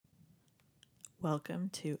Welcome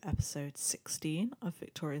to episode 16 of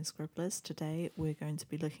Victorian Scribblers. Today we're going to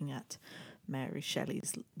be looking at Mary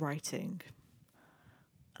Shelley's writing.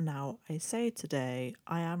 Now, I say today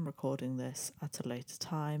I am recording this at a later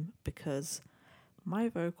time because my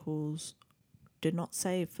vocals did not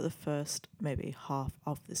save for the first maybe half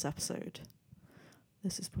of this episode.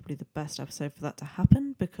 This is probably the best episode for that to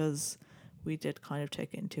happen because we did kind of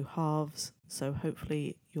take it into halves, so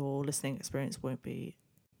hopefully your listening experience won't be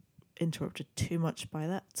interrupted too much by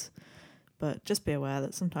that, but just be aware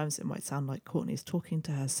that sometimes it might sound like Courtney's talking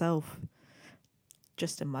to herself.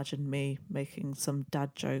 Just imagine me making some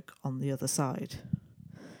dad joke on the other side.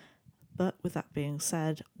 But with that being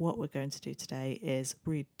said, what we're going to do today is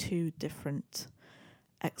read two different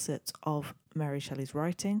excerpts of Mary Shelley's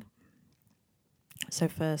writing. So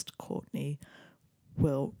first, Courtney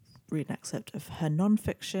will read an excerpt of her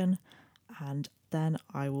non-fiction, and then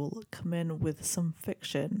I will come in with some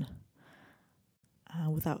fiction.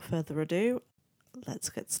 Without further ado, let's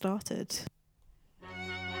get started.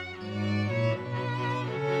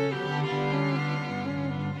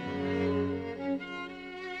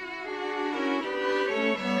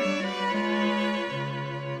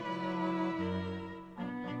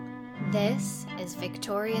 This is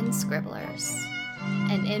Victorian Scribblers,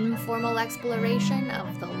 an informal exploration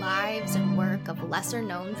of the lives and work of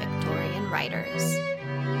lesser-known Victorian writers.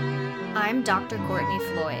 I'm Dr. Courtney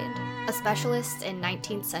Floyd, a specialist in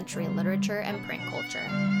 19th century literature and print culture.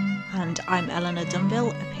 And I'm Eleanor Dunville,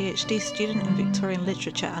 a PhD student in Victorian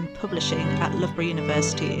literature and publishing at Loughborough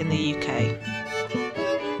University in the UK.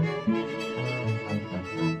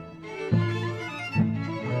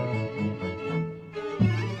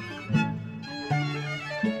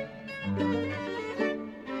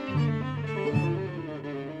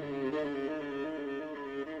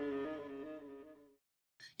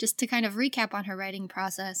 Just to kind of recap on her writing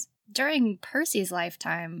process, during Percy's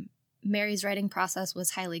lifetime, Mary's writing process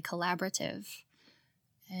was highly collaborative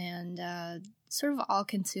and sort of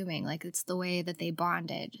all-consuming, like it's the way that they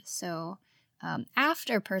bonded. So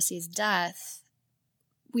after Percy's death,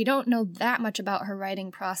 we don't know that much about her writing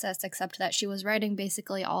process except that she was writing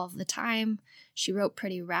basically all of the time. She wrote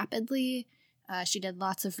pretty rapidly, she did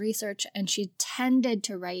lots of research, and she tended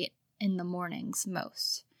to write in the mornings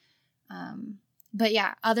most. But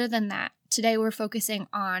yeah, other than that, today we're focusing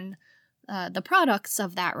on the products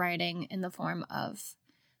of that writing in the form of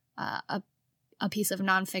a piece of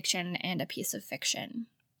nonfiction and a piece of fiction.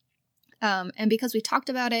 And because we talked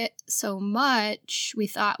about it so much, we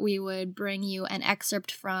thought we would bring you an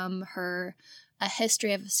excerpt from her A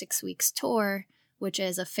History of a 6 Weeks Tour, which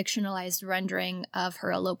is a fictionalized rendering of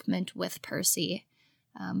her elopement with Percy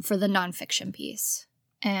for the nonfiction piece.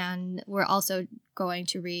 And we're also going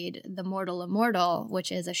to read The Mortal Immortal,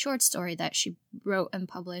 which is a short story that she wrote and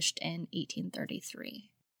published in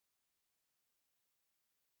 1833.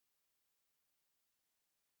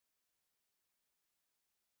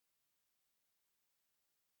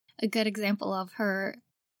 A good example of her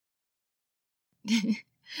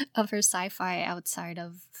of her sci-fi outside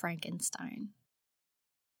of Frankenstein.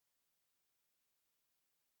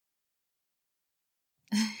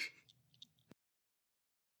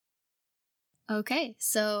 Okay,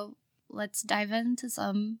 so let's dive into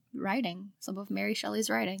some of Mary Shelley's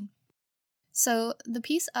writing. So the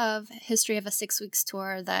piece of History of a 6 Weeks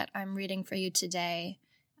Tour that I'm reading for you today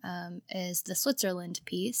is the Switzerland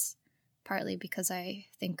piece, partly because I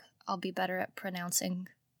think I'll be better at pronouncing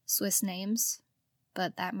Swiss names,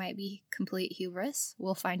 but that might be complete hubris.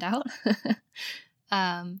 We'll find out.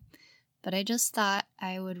 But I just thought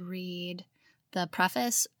I would read the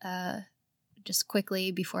preface just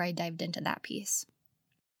quickly before I dived into that piece.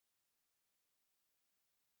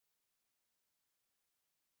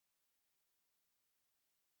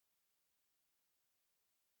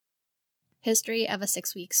 History of a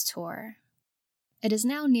 6 Weeks Tour. It is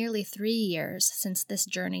now nearly 3 years since this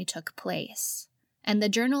journey took place, and the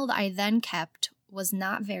journal I then kept was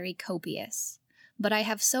not very copious, but I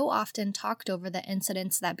have so often talked over the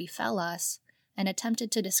incidents that befell us and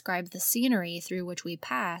attempted to describe the scenery through which we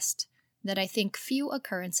passed that I think few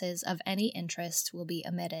occurrences of any interest will be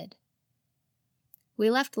omitted.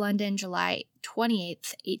 We left London July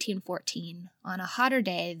 28th, 1814, on a hotter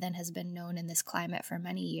day than has been known in this climate for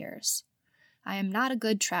many years. I am not a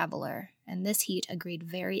good traveler, and this heat agreed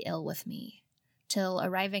very ill with me, till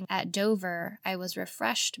arriving at Dover I was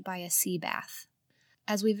refreshed by a sea bath.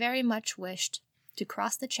 As we very much wished to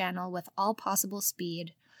cross the Channel with all possible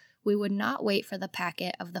speed, we would not wait for the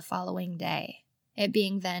packet of the following day, it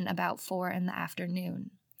being then about 4 in the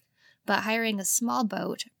afternoon, but hiring a small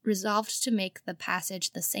boat, resolved to make the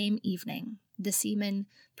passage the same evening, the seaman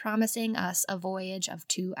promising us a voyage of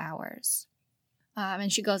 2 hours.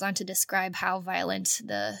 And she goes on to describe how violent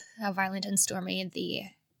and stormy the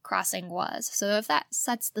crossing was. So if that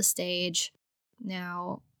sets the stage,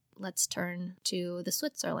 now let's turn to the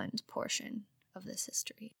Switzerland portion of this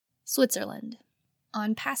history. Switzerland.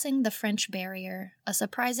 On passing the French barrier, a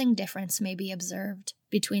surprising difference may be observed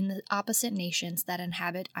between the opposite nations that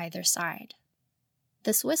inhabit either side.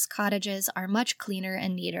 The Swiss cottages are much cleaner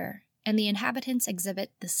and neater, and the inhabitants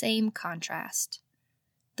exhibit the same contrast.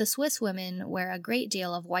 The Swiss women wear a great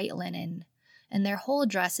deal of white linen, and their whole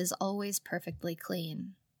dress is always perfectly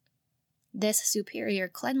clean. This superior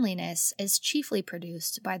cleanliness is chiefly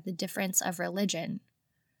produced by the difference of religion.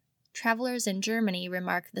 Travelers in Germany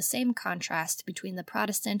remark the same contrast between the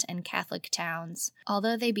Protestant and Catholic towns,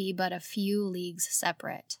 although they be but a few leagues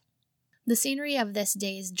separate. The scenery of this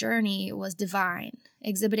day's journey was divine,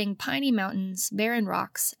 exhibiting piney mountains, barren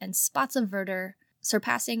rocks, and spots of verdure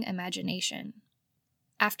surpassing imagination.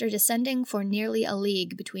 After descending for nearly a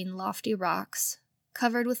league between lofty rocks,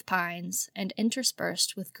 covered with pines and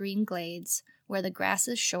interspersed with green glades, where the grass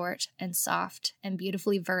is short and soft and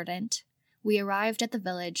beautifully verdant, we arrived at the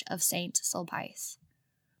village of Saint Sulpice.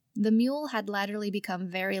 The mule had latterly become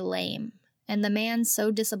very lame, and the man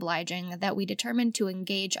so disobliging that we determined to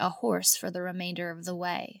engage a horse for the remainder of the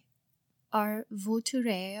way. Our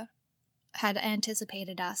voiture had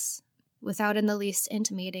anticipated us, without in the least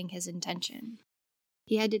intimating his intention.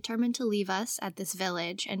 He had determined to leave us at this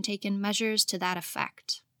village and taken measures to that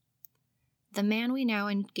effect. The man we now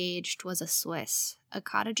engaged was a Swiss, a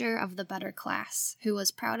cottager of the better class, who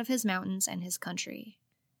was proud of his mountains and his country.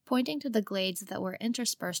 Pointing to the glades that were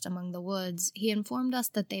interspersed among the woods, he informed us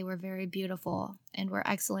that they were very beautiful and were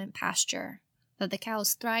excellent pasture, that the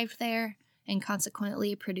cows thrived there and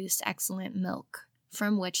consequently produced excellent milk,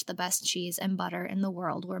 from which the best cheese and butter in the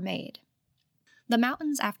world were made. The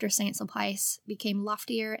mountains after St. Sulpice became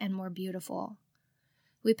loftier and more beautiful.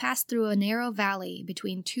 We passed through a narrow valley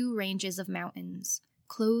between two ranges of mountains,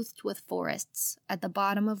 clothed with forests, at the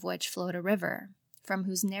bottom of which flowed a river, from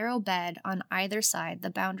whose narrow bed on either side the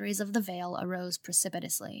boundaries of the vale arose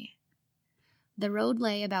precipitously. The road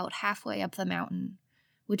lay about halfway up the mountain,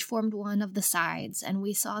 which formed one of the sides, and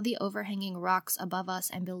we saw the overhanging rocks above us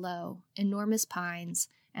and below, enormous pines,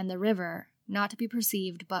 and the river, not to be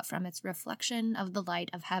perceived but from its reflection of the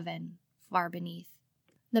light of heaven, far beneath.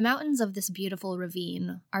 The mountains of this beautiful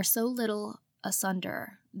ravine are so little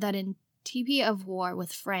asunder that in tipi of war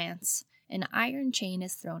with France, an iron chain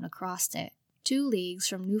is thrown across it. 2 leagues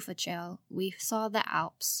from Neufchâtel we saw the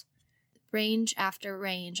Alps. Range after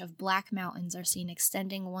range of black mountains are seen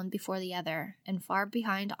extending one before the other, and far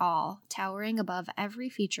behind all, towering above every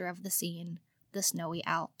feature of the scene, the snowy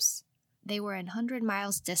Alps. They were 100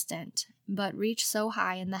 miles distant, but reach so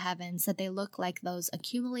high in the heavens that they look like those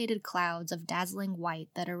accumulated clouds of dazzling white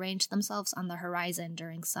that arrange themselves on the horizon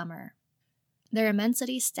during summer. Their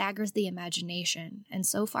immensity staggers the imagination, and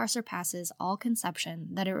so far surpasses all conception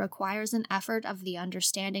that it requires an effort of the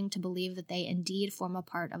understanding to believe that they indeed form a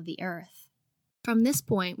part of the earth. From this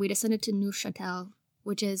point we descended to Neufchâtel,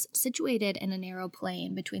 which is situated in a narrow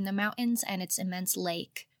plain between the mountains and its immense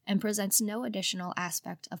lake, and presents no additional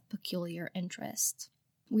aspect of peculiar interest.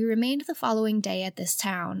 We remained the following day at this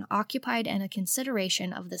town, occupied in a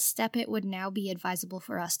consideration of the step it would now be advisable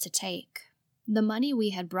for us to take. The money we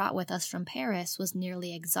had brought with us from Paris was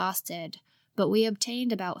nearly exhausted, but we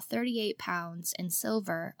obtained about 38 pounds in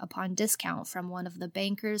silver upon discount from one of the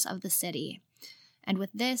bankers of the city, and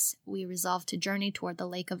with this we resolved to journey toward the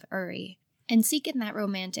Lake of Uri, and seek in that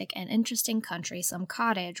romantic and interesting country some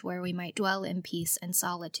cottage where we might dwell in peace and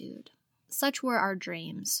solitude. Such were our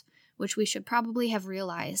dreams, which we should probably have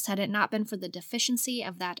realized had it not been for the deficiency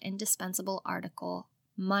of that indispensable article,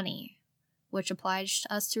 money, which obliged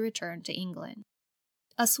us to return to England.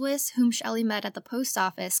 A Swiss whom Shelley met at the post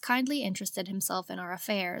office kindly interested himself in our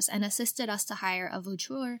affairs and assisted us to hire a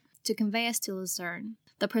voiture to convey us to Lucerne,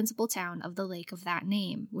 the principal town of the lake of that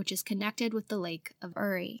name, which is connected with the Lake of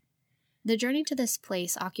Uri. The journey to this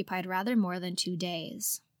place occupied rather more than 2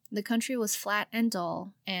 days. The country was flat and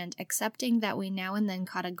dull, and, excepting that we now and then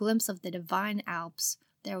caught a glimpse of the divine Alps,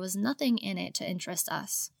 there was nothing in it to interest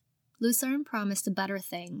us. Lucerne promised better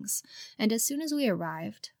things, and as soon as we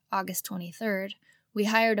arrived, August 23rd, we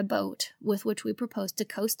hired a boat, with which we proposed to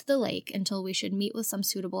coast the lake until we should meet with some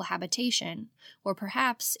suitable habitation, or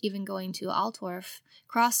perhaps, even going to Altorf,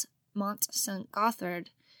 cross Mont St. Gothard,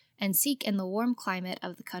 and seek in the warm climate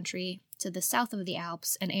of the country to the south of the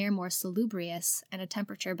Alps an air more salubrious and a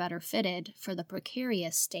temperature better fitted for the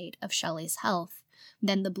precarious state of Shelley's health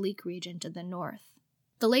than the bleak region to the north.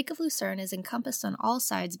 The Lake of Lucerne is encompassed on all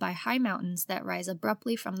sides by high mountains that rise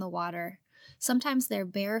abruptly from the water. Sometimes their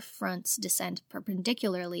bare fronts descend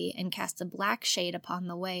perpendicularly and cast a black shade upon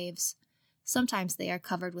the waves. Sometimes they are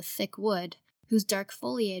covered with thick wood, whose dark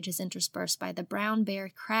foliage is interspersed by the brown bare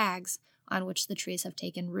crags on which the trees have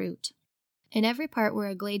taken root. In every part where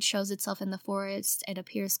a glade shows itself in the forest, it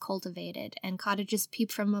appears cultivated, and cottages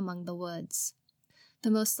peep from among the woods.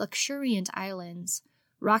 The most luxuriant islands,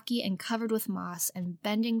 rocky and covered with moss and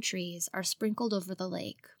bending trees, are sprinkled over the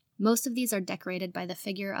lake. Most of these are decorated by the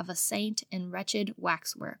figure of a saint in wretched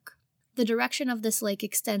waxwork. The direction of this lake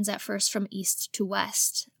extends at first from east to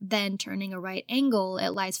west, then turning a right angle, it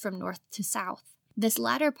lies from north to south. This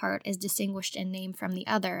latter part is distinguished in name from the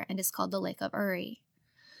other and is called the Lake of Uri.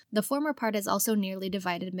 The former part is also nearly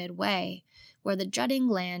divided midway, where the jutting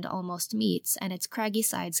land almost meets, and its craggy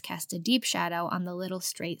sides cast a deep shadow on the little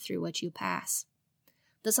strait through which you pass.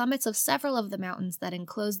 The summits of several of the mountains that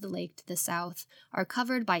enclose the lake to the south are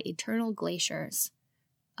covered by eternal glaciers.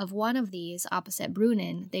 Of one of these, opposite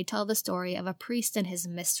Brunnen, they tell the story of a priest and his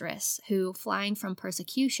mistress, who, flying from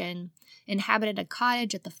persecution, inhabited a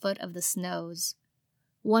cottage at the foot of the snows.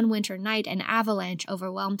 One winter night an avalanche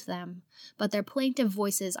overwhelmed them, but their plaintive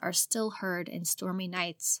voices are still heard in stormy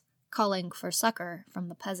nights, calling for succor from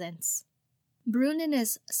the peasants. Brunnen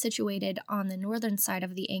is situated on the northern side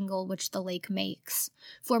of the angle which the lake makes,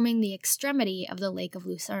 forming the extremity of the Lake of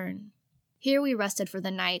Lucerne. Here we rested for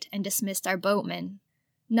the night and dismissed our boatmen.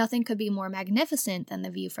 Nothing could be more magnificent than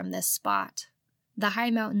the view from this spot. The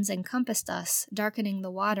high mountains encompassed us, darkening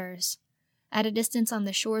the waters. At a distance on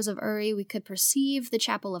the shores of Uri we could perceive the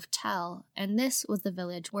chapel of Tell, and this was the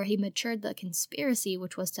village where he matured the conspiracy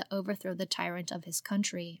which was to overthrow the tyrant of his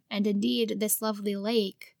country. And indeed, this lovely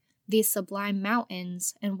lake, these sublime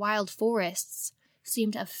mountains, and wild forests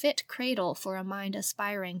seemed a fit cradle for a mind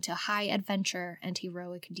aspiring to high adventure and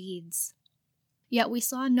heroic deeds. Yet we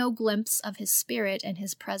saw no glimpse of his spirit and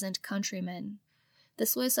his present countrymen. The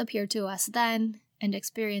Swiss appeared to us then, and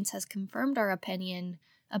experience has confirmed our opinion,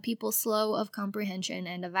 a people slow of comprehension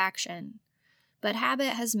and of action. But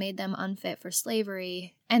habit has made them unfit for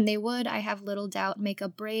slavery, and they would, I have little doubt, make a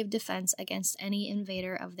brave defense against any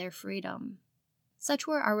invader of their freedom. Such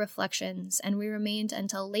were our reflections, and we remained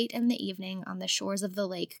until late in the evening on the shores of the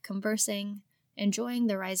lake, conversing, enjoying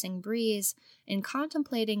the rising breeze, and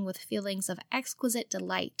contemplating with feelings of exquisite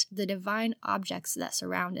delight the divine objects that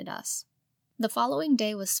surrounded us. The following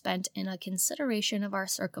day was spent in a consideration of our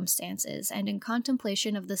circumstances and in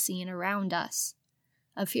contemplation of the scene around us.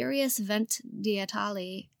 A furious vent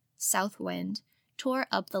diatale, south wind, tore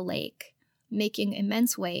up the lake, making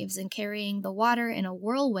immense waves and carrying the water in a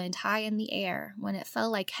whirlwind high in the air when it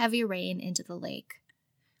fell like heavy rain into the lake.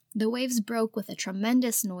 The waves broke with a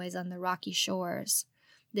tremendous noise on the rocky shores.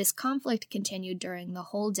 This conflict continued during the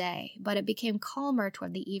whole day, but it became calmer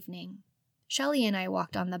toward the evening. Shelley and I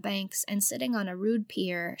walked on the banks, and sitting on a rude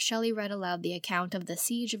pier, Shelley read aloud the account of the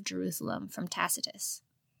siege of Jerusalem from Tacitus.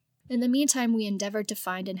 In the meantime, we endeavored to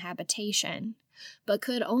find an habitation, but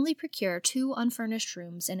could only procure 2 unfurnished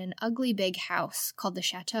rooms in an ugly big house called the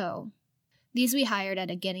Chateau. These we hired at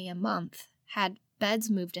 £1 a month, had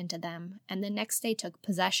beds moved into them, and the next day took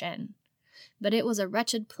possession. But it was a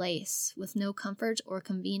wretched place, with no comfort or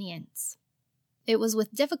convenience. It was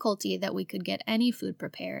with difficulty that we could get any food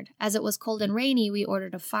prepared. As it was cold and rainy, we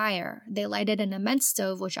ordered a fire. They lighted an immense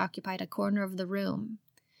stove which occupied a corner of the room.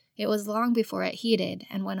 It was long before it heated,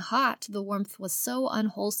 and when hot, the warmth was so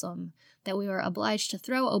unwholesome that we were obliged to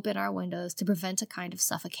throw open our windows to prevent a kind of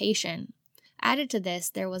suffocation. Added to this,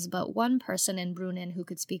 there was but one person in Brunnen who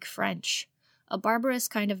could speak French, a barbarous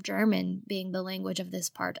kind of German being the language of this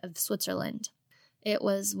part of Switzerland. It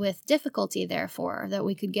was with difficulty, therefore, that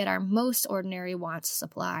we could get our most ordinary wants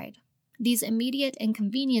supplied. These immediate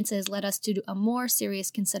inconveniences led us to a more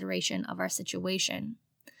serious consideration of our situation.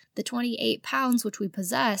 The £28 which we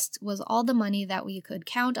possessed was all the money that we could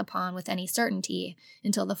count upon with any certainty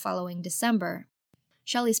until the following December.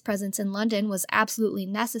 Shelley's presence in London was absolutely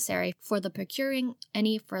necessary for the procuring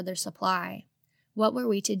any further supply. What were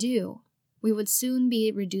we to do? We would soon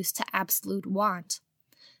be reduced to absolute want.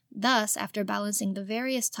 Thus, after balancing the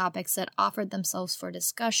various topics that offered themselves for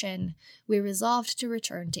discussion, we resolved to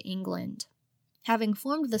return to England. Having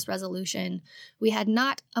formed this resolution, we had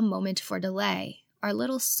not a moment for delay. Our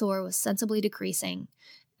little store was sensibly decreasing,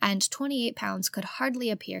 and £28 could hardly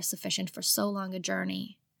appear sufficient for so long a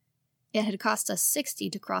journey. It had cost us 60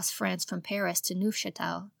 to cross France from Paris to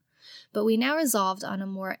Neufchâtel, but we now resolved on a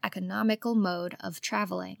more economical mode of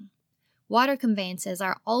traveling. Water conveyances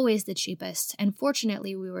are always the cheapest, and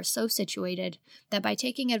fortunately we were so situated that by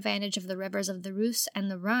taking advantage of the rivers of the Reuss and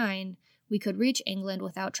the Rhine, we could reach England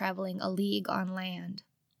without traveling a league on land.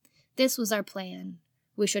 This was our plan.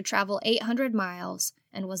 We should travel 800 miles,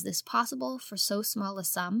 and was this possible for so small a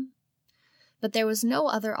sum? But there was no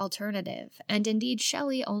other alternative, and indeed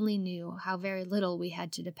Shelley only knew how very little we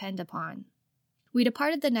had to depend upon. We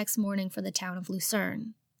departed the next morning for the town of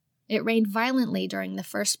Lucerne. It rained violently during the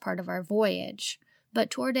first part of our voyage, but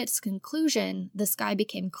toward its conclusion the sky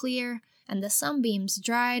became clear, and the sunbeams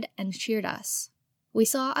dried and cheered us. We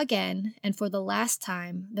saw again, and for the last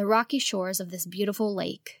time, the rocky shores of this beautiful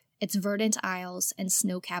lake, its verdant isles and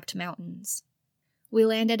snow-capped mountains. We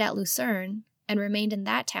landed at Lucerne, and remained in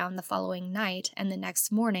that town the following night, and the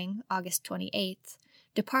next morning, August 28th,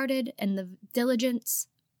 departed in the diligence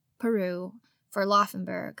Peru for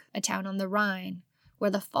Laufenburg, a town on the Rhine, where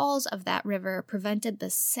the falls of that river prevented the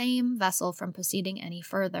same vessel from proceeding any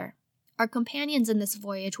further. Our companions in this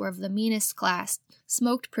voyage were of the meanest class,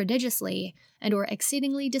 smoked prodigiously, and were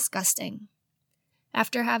exceedingly disgusting.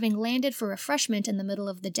 After having landed for refreshment in the middle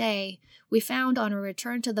of the day, we found on our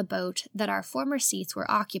return to the boat that our former seats were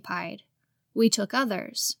occupied. We took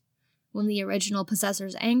others, when the original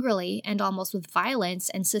possessors angrily and almost with violence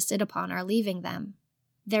insisted upon our leaving them.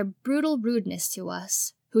 Their brutal rudeness to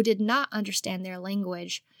us, who did not understand their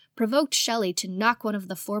language, provoked Shelley to knock one of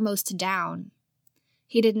the foremost down.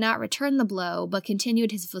 He did not return the blow, but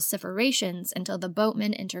continued his vociferations until the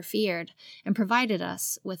boatman interfered and provided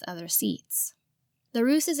us with other seats. The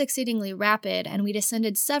Reuss is exceedingly rapid, and we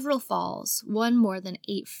descended several falls, one more than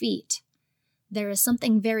 8 feet. There is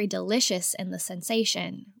something very delicious in the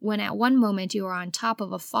sensation, when at one moment you are on top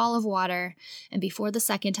of a fall of water, and before the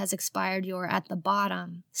second has expired you are at the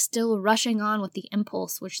bottom, still rushing on with the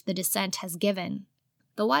impulse which the descent has given.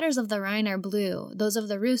 The waters of the Rhine are blue, those of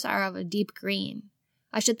the Reuss are of a deep green.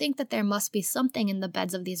 I should think that there must be something in the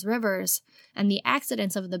beds of these rivers, and the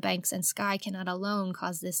accidents of the banks and sky cannot alone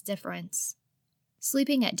cause this difference.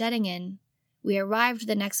 Sleeping at Dettingen, we arrived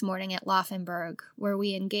the next morning at Laufenburg, where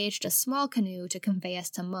we engaged a small canoe to convey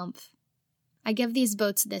us to Mumpf. I give these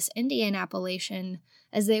boats this Indian appellation,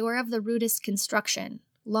 as they were of the rudest construction,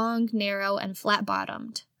 long, narrow, and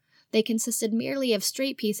flat-bottomed. They consisted merely of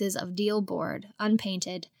straight pieces of deal board,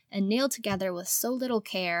 unpainted, and nailed together with so little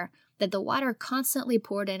care that the water constantly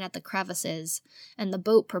poured in at the crevices, and the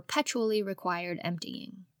boat perpetually required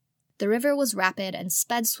emptying. The river was rapid and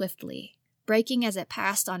sped swiftly, breaking as it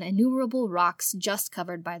passed on innumerable rocks just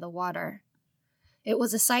covered by the water. It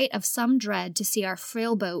was a sight of some dread to see our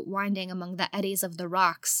frail boat winding among the eddies of the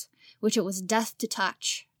rocks, which it was death to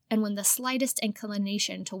touch, and when the slightest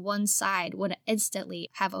inclination to one side would instantly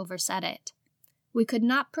have overset it. We could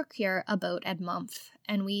not procure a boat at Mumpf,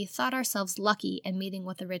 and we thought ourselves lucky in meeting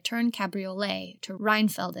with a return cabriolet to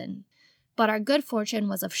Rheinfelden, but our good fortune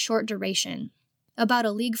was of short duration. About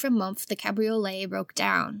a league from Mumpf the cabriolet broke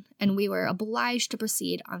down, and we were obliged to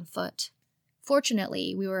proceed on foot.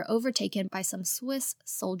 Fortunately, we were overtaken by some Swiss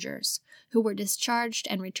soldiers, who were discharged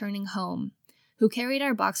and returning home, who carried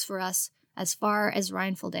our box for us as far as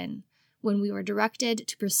Rheinfelden, when we were directed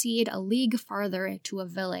to proceed a league farther to a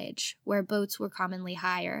village, where boats were commonly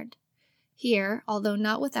hired. Here, although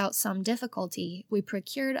not without some difficulty, we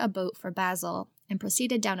procured a boat for Basel, and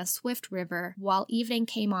proceeded down a swift river while evening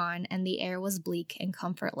came on and the air was bleak and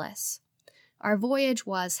comfortless. Our voyage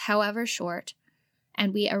was, however, short,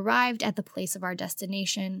 and we arrived at the place of our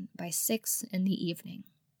destination by 6 in the evening.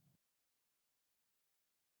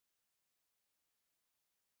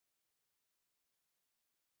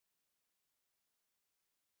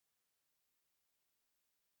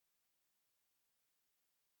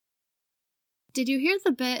 Did you hear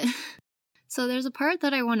the bit? So there's a part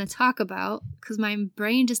that I want to talk about, because my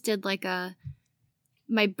brain just did like a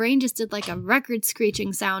record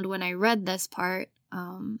screeching sound when I read this part.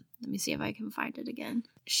 Let me see if I can find it again.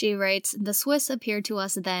 She writes, "The Swiss appeared to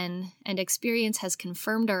us then, and experience has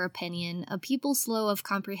confirmed our opinion, a people slow of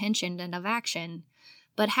comprehension and of action,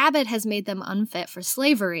 but habit has made them unfit for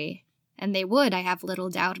slavery, and they would, I have little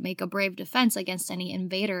doubt, make a brave defense against any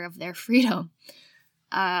invader of their freedom."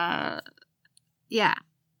 Yeah.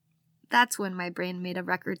 That's when my brain made a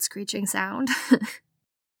record screeching sound.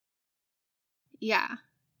 Yeah.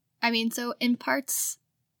 I mean, so in parts,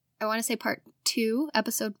 I want to say part 2,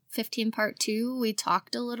 episode 15, part 2, we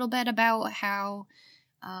talked a little bit about how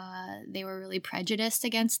they were really prejudiced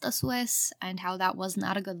against the Swiss and how that was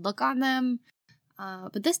not a good look on them.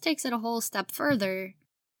 But this takes it a whole step further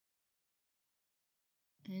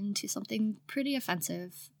into something pretty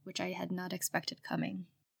offensive, which I had not expected coming.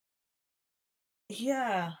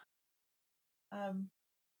 Yeah.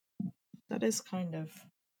 That is kind of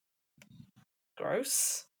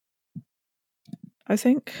gross, I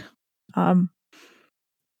think.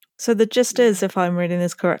 So the gist is, if I'm reading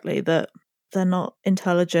this correctly, that they're not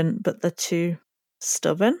intelligent, but they're too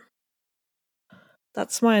stubborn.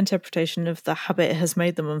 That's my interpretation of the habit has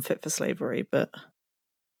made them unfit for slavery, but...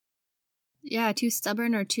 Yeah, too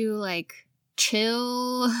stubborn or too, like,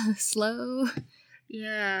 chill, slow.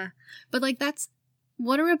 Yeah. But, like, that's...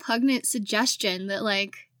 What a repugnant suggestion that,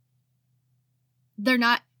 like, they're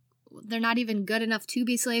not even good enough to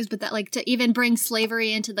be slaves, but that, like, to even bring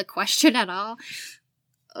slavery into the question at all.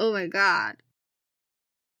 Oh my god.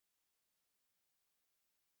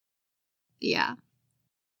 Yeah.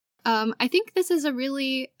 I think this is a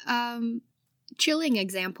really chilling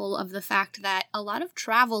example of the fact that a lot of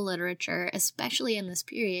travel literature, especially in this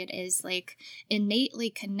period, is like innately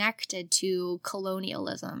connected to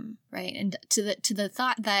colonialism, right? And to the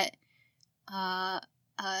thought that I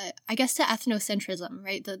guess to ethnocentrism,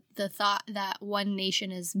 right? The thought that one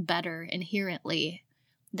nation is better inherently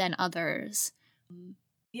than others.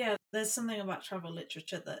 Yeah, there's something about travel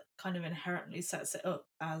literature that kind of inherently sets it up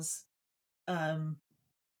as a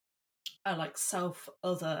like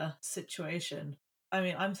self-other situation. I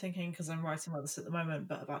mean, I'm thinking, because I'm writing about this at the moment,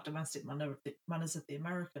 but about domestic manners of the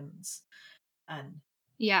Americans. And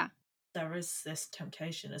yeah, there is this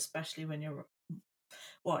temptation, especially when you're...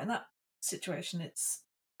 Well, in that situation, it's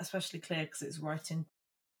especially clear because it's writing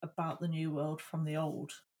about the new world from the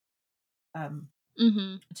old,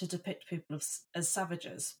 to depict people as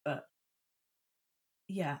savages. But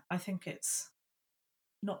yeah, I think it's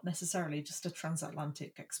not necessarily just a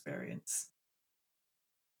transatlantic experience.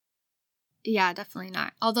 Yeah, definitely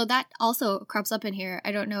not. Although that also crops up in here.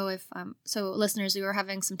 I don't know if, so listeners, we were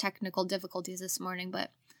having some technical difficulties this morning,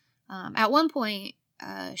 but at one point,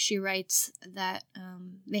 she writes that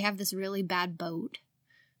they have this really bad boat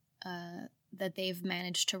that they've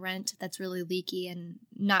managed to rent that's really leaky and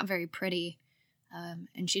not very pretty.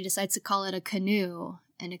 And she decides to call it a canoe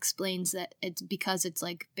and explains that it's because it's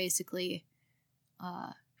like basically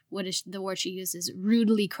what is the word she uses,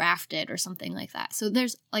 rudely crafted or something like that. So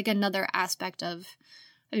there's like another aspect of,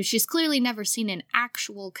 she's clearly never seen an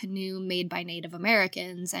actual canoe made by Native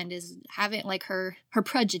Americans and is having like her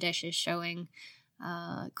prejudice is showing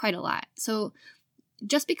quite a lot. So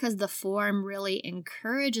just because the form really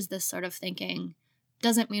encourages this sort of thinking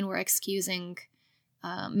doesn't mean we're excusing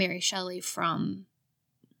Mary Shelley from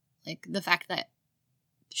like the fact that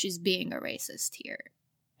she's being a racist here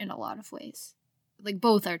in a lot of ways. Like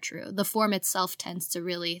both are true. The form itself tends to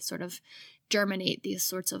really sort of germinate these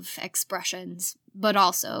sorts of expressions, but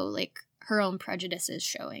also like her own prejudices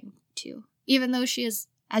showing too. Even though she is,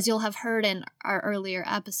 as you'll have heard in our earlier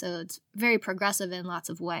episodes, very progressive in lots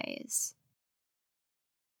of ways.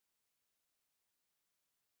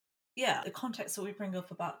 Yeah, the context that we bring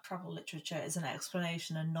up about travel literature is an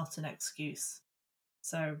explanation and not an excuse.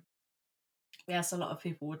 So, yes, a lot of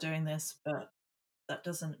people were doing this, but that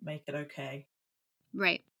doesn't make it okay.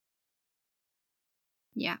 Right.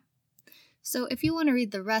 Yeah. So if you want to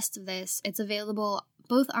read the rest of this, it's available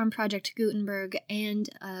both on Project Gutenberg and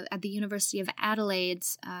at the University of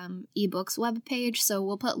Adelaide's ebooks webpage. So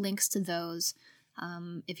we'll put links to those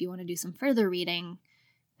if you want to do some further reading.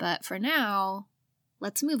 But for now,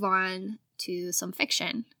 let's move on to some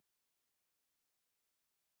fiction.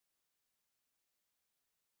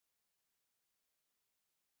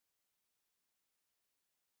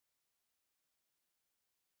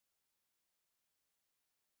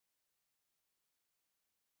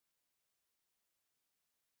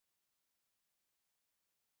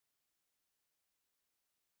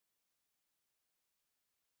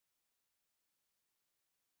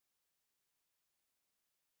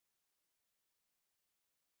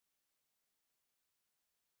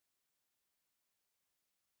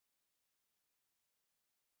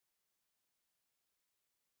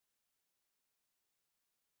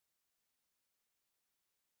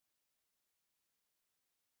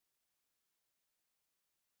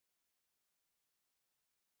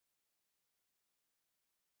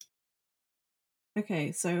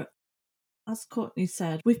 Okay, so as Courtney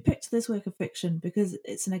said, we've picked this work of fiction because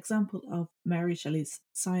it's an example of Mary Shelley's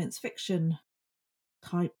science fiction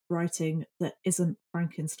type writing that isn't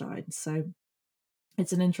Frankenstein. So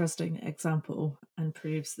it's an interesting example and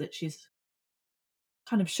proves that she's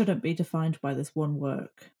kind of shouldn't be defined by this one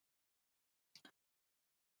work.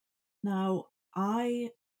 Now, I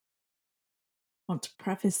want to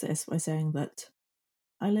preface this by saying that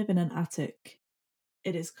I live in an attic.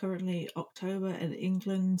 It is currently October in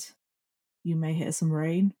England. You may hear some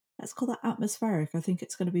rain. Let's call that atmospheric. I think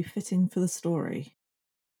it's going to be fitting for the story.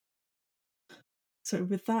 So,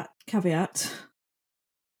 with that caveat,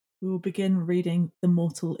 we will begin reading The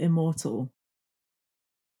Mortal Immortal.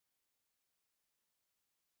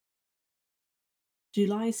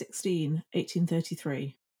 July 16,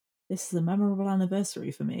 1833. This is a memorable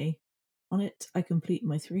anniversary for me. On it, I complete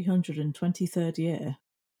my 323rd year.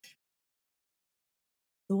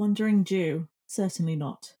 The Wandering Jew? Certainly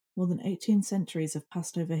not. More than 18 centuries have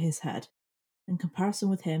passed over his head. In comparison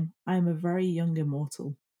with him, I am a very young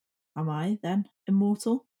immortal. Am I, then,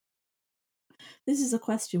 immortal? This is a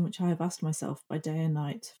question which I have asked myself by day and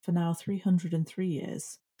night for now 303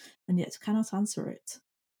 years, and yet cannot answer it.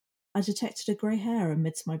 I detected a grey hair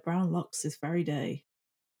amidst my brown locks this very day.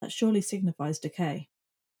 That surely signifies decay.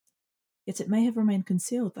 Yet it may have remained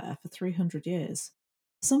concealed there for 300 years.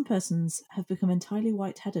 Some persons have become entirely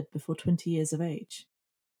white-headed before 20 years of age.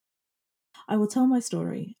 I will tell my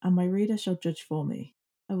story, and my reader shall judge for me.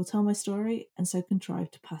 I will tell my story, and so contrive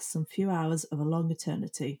to pass some few hours of a long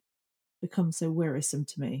eternity, become so wearisome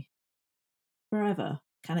to me. Forever,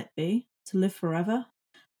 can it be? To live forever?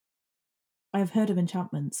 I have heard of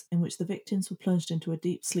enchantments in which the victims were plunged into a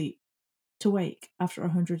deep sleep, to wake, after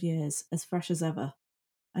 100 years, as fresh as ever.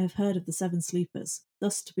 I have heard of the 7 sleepers.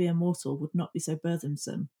 Thus to be immortal would not be so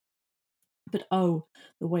burthensome. But oh,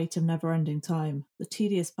 the weight of never-ending time, the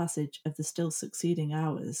tedious passage of the still succeeding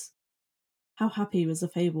hours. How happy was the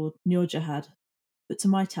fabled Nourjahad, but to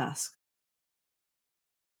my task.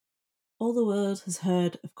 All the world has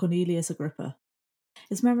heard of Cornelius Agrippa.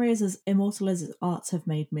 His memory is as immortal as his arts have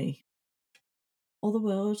made me. All the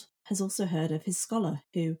world has also heard of his scholar,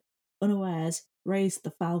 who, unawares, raised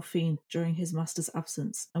the foul fiend during his master's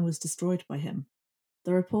absence and was destroyed by him.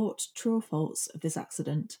 The report, true or false, of this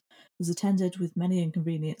accident was attended with many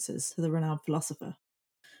inconveniences to the renowned philosopher.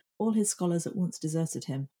 All his scholars at once deserted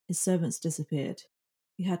him, his servants disappeared.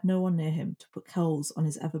 He had no one near him to put coals on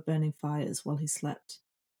his ever-burning fires while he slept,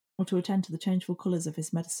 or to attend to the changeful colours of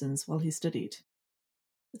his medicines while he studied.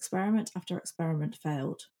 Experiment after experiment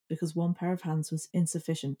failed, because one pair of hands was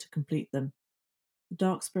insufficient to complete them. The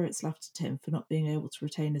dark spirits laughed at him for not being able to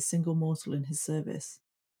retain a single mortal in his service.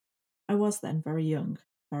 I was then very young,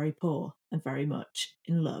 very poor, and very much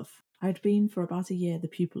in love. I had been for about a year the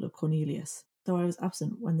pupil of Cornelius, though I was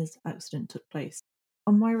absent when this accident took place.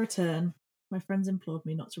 On my return, my friends implored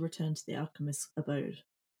me not to return to the alchemist's abode.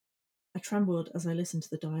 I trembled as I listened to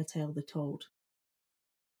the dire tale they told.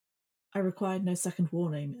 I required no second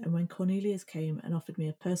warning, and when Cornelius came and offered me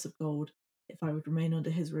a purse of gold if I would remain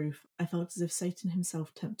under his roof, I felt as if Satan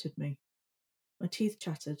himself tempted me. My teeth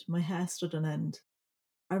chattered, my hair stood on end.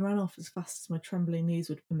 I ran off as fast as my trembling knees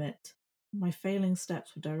would permit. My failing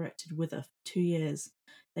steps were directed whither, for 2 years,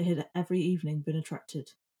 they had every evening been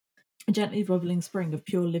attracted. A gently bubbling spring of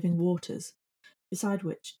pure living waters, beside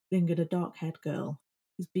which lingered a dark-haired girl,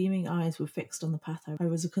 whose beaming eyes were fixed on the path I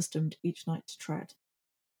was accustomed each night to tread.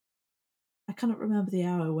 I cannot remember the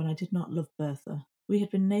hour when I did not love Bertha. We had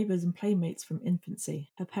been neighbours and playmates from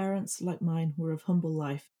infancy. Her parents, like mine, were of humble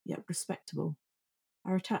life, yet respectable.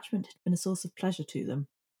 Our attachment had been a source of pleasure to them.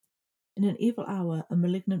 In an evil hour, a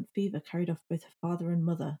malignant fever carried off both her father and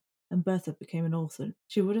mother, and Bertha became an orphan.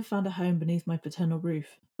 She would have found a home beneath my paternal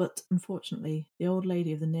roof, but, unfortunately, the old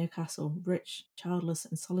lady of the near castle, rich, childless,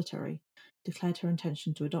 and solitary, declared her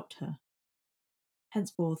intention to adopt her.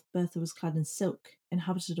 Henceforth, Bertha was clad in silk,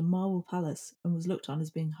 inhabited a marble palace, and was looked on as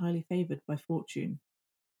being highly favoured by fortune.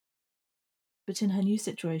 But in her new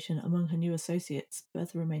situation among her new associates,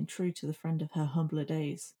 Bertha remained true to the friend of her humbler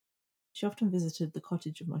days. She often visited the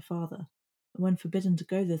cottage of my father, and when forbidden to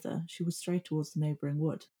go thither, she would stray towards the neighbouring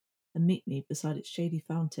wood, and meet me beside its shady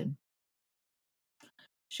fountain.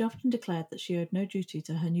 She often declared that she owed no duty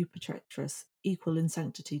to her new protectress equal in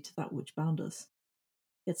sanctity to that which bound us.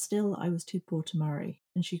 Yet still I was too poor to marry,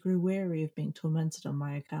 and she grew weary of being tormented on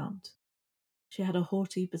my account. She had a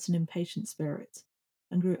haughty but an impatient spirit,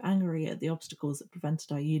 and grew angry at the obstacles that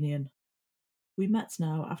prevented our union. We met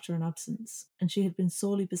now after an absence, and she had been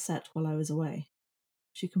sorely beset while I was away.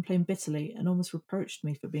 She complained bitterly and almost reproached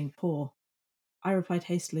me for being poor. I replied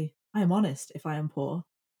hastily, I am honest, if I am poor.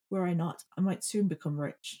 Were I not, I might soon become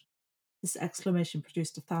rich. This exclamation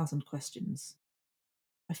produced 1,000 questions.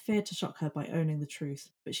 I feared to shock her by owning the truth,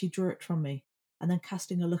 but she drew it from me, and then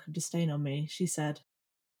casting a look of disdain on me, she said,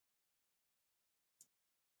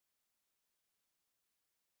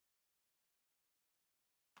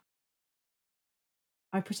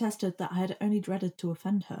 I protested that I had only dreaded to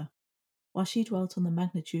offend her, while she dwelt on the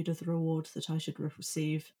magnitude of the reward that I should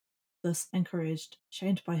receive. Thus encouraged,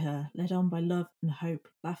 shamed by her, led on by love and hope,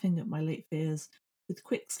 laughing at my late fears, with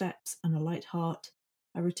quick steps and a light heart,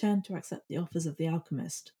 I returned to accept the offers of the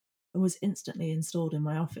alchemist, and was instantly installed in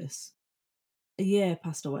my office. A year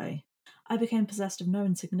passed away. I became possessed of no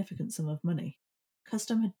insignificant sum of money.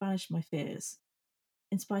 Custom had banished my fears.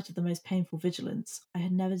 In spite of the most painful vigilance, I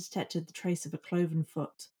had never detected the trace of a cloven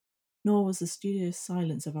foot, nor was the studious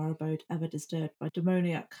silence of our abode ever disturbed by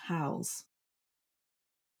demoniac howls.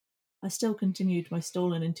 I still continued my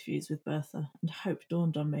stolen interviews with Bertha, and hope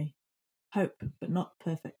dawned on me. Hope, but not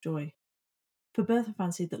perfect joy. For Bertha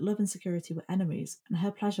fancied that love and security were enemies, and her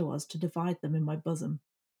pleasure was to divide them in my bosom.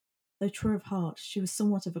 Though true of heart, she was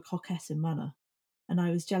somewhat of a coquette in manner, and I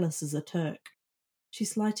was jealous as a Turk. She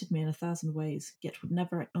slighted me in 1,000 ways, yet would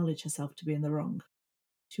never acknowledge herself to be in the wrong.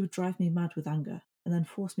 She would drive me mad with anger, and then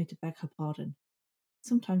force me to beg her pardon.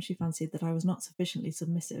 Sometimes she fancied that I was not sufficiently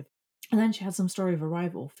submissive, and then she had some story of a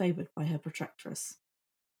rival favoured by her protectress.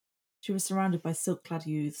 She was surrounded by silk-clad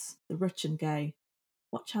youths, the rich and gay.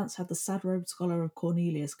 What chance had the sad-robed scholar of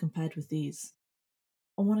Cornelius compared with these?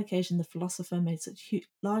 On one occasion the philosopher made such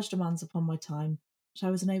large demands upon my time that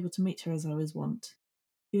I was unable to meet her as I was wont.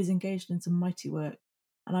 He was engaged in some mighty work,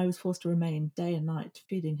 and I was forced to remain day and night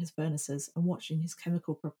feeding his furnaces and watching his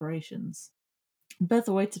chemical preparations.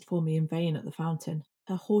 Bertha waited for me in vain at the fountain,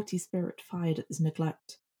 her haughty spirit fired at this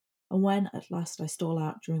neglect, and when at last I stole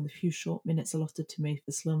out during the few short minutes allotted to me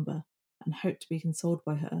for slumber, and hoped to be consoled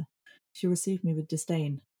by her, she received me with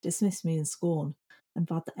disdain, dismissed me in scorn, and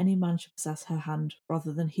vowed that any man should possess her hand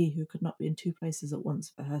rather than he who could not be in two places at once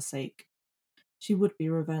for her sake. She would be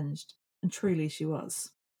revenged, and truly she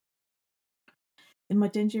was. In my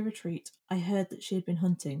dingy retreat, I heard that she had been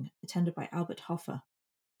hunting, attended by Albert Hoffer.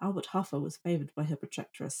 Albert Hoffer was favoured by her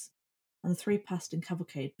protectress, and the three passed in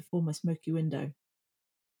cavalcade before my smoky window.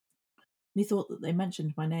 Methought that they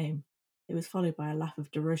mentioned my name. It was followed by a laugh of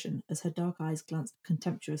derision as her dark eyes glanced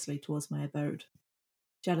contemptuously towards my abode.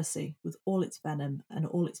 Jealousy, with all its venom and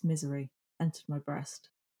all its misery, entered my breast.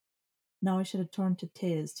 Now I shed a torrent of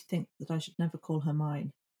tears to think that I should never call her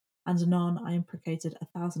mine, and anon I imprecated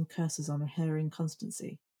 1,000 curses on her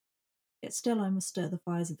inconstancy. Yet still I must stir the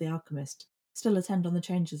fires of the alchemist, still attend on the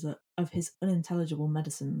changes of his unintelligible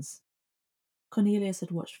medicines. Cornelius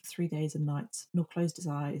had watched for 3 days and nights, nor closed his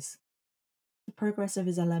eyes. The progress of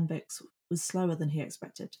his alembics was slower than he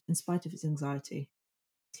expected, in spite of his anxiety.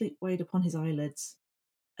 Sleep weighed upon his eyelids.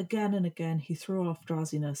 Again and again he threw off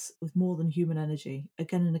drowsiness with more than human energy.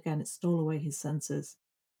 Again and again it stole away his senses.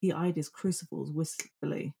 He eyed his crucibles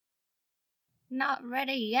wistfully. "Not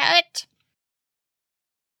ready yet?"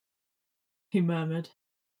 he murmured.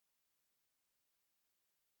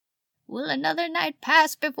 "Will another night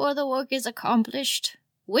pass before the work is accomplished?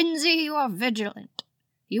 Windsy, you are vigilant.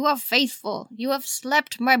 You are faithful. You have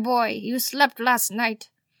slept, my boy. You slept last night.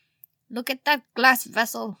 Look at that glass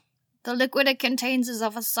vessel. The liquid it contains is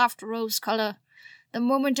of a soft rose color. The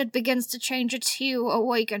moment it begins to change its hue,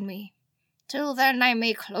 awaken me. Till then I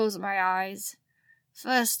may close my eyes.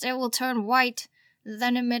 First it will turn white,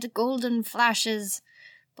 then emit golden flashes.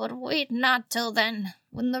 But wait not till then.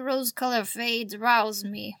 When the rose color fades, rouse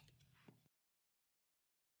me."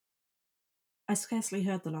 I scarcely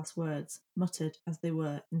heard the last words, muttered as they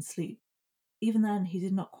were in sleep. Even then he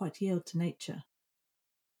did not quite yield to nature.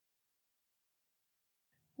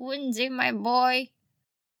 "Windsy, my boy,"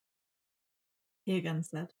 he again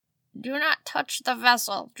said, "do not touch the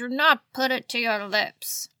vessel. Do not put it to your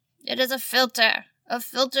lips. It is a filter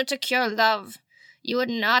to cure love. You would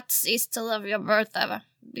not cease to love your Bertha.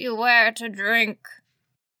 Beware to drink."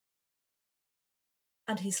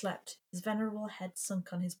 And he slept, his venerable head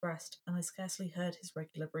sunk on his breast, and I scarcely heard his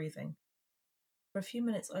regular breathing. For a few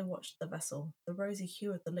minutes I watched the vessel. The rosy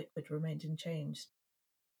hue of the liquid remained unchanged.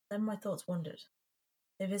 Then my thoughts wandered.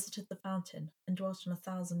 They visited the fountain, and dwelt on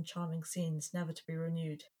 1,000 charming scenes never to be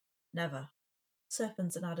renewed. Never.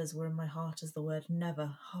 Serpents and adders were in my heart as the word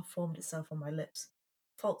never half formed itself on my lips.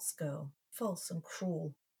 False girl, false and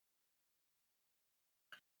cruel.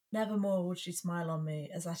 Never more would she smile on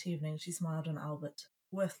me as that evening she smiled on Albert.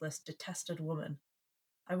 Worthless, detested woman.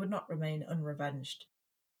 I would not remain unrevenged.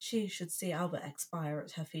 She should see Albert expire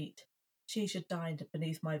at her feet. She should die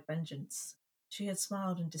beneath my vengeance. She had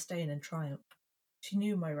smiled in disdain and triumph. She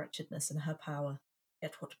knew my wretchedness and her power.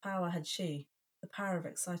 Yet what power had she? The power of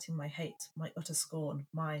exciting my hate, my utter scorn,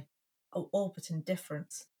 my, all but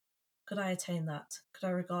indifference. Could I attain that? Could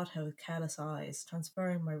I regard her with careless eyes,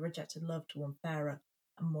 transferring my rejected love to one fairer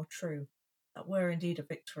and more true? That were indeed a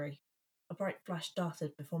victory. A bright flash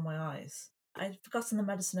darted before my eyes. I had forgotten the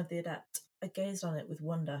medicine of the adept. I gazed on it with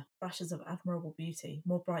wonder, flashes of admirable beauty,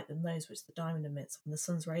 more bright than those which the diamond emits when the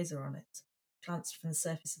sun's rays are on it, glanced from the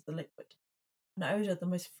surface of the liquid. An odour the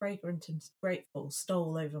most fragrant and grateful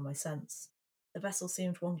stole over my sense. The vessel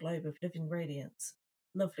seemed one globe of living radiance,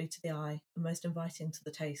 lovely to the eye and most inviting to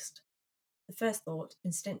the taste. The first thought,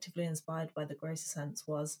 instinctively inspired by the grace sense,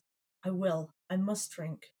 was, I must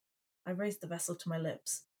drink. I raised the vessel to my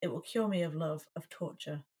lips. It will cure me of love, of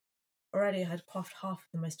torture. Already I had quaffed half of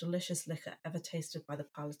the most delicious liquor ever tasted by the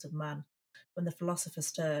palate of man, when the philosopher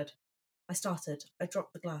stirred. I started. I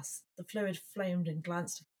dropped the glass. The fluid flamed and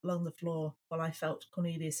glanced along the floor, while I felt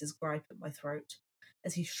Cornelius's gripe at my throat,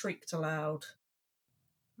 as he shrieked aloud.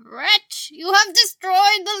 "Wretch, you have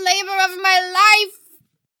destroyed the labor of my life!"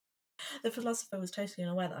 The philosopher was totally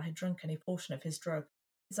unaware that I had drunk any portion of his drug.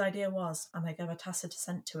 His idea was, and I gave a tacit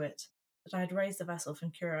assent to it, that I had raised the vessel from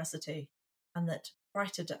curiosity, and that,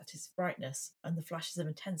 frightened at its brightness and the flashes of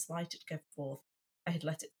intense light it gave forth, I had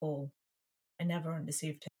let it fall. I never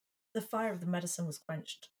undeceived him. The fire of the medicine was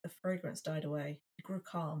quenched, the fragrance died away, he grew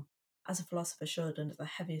calm, as a philosopher should under the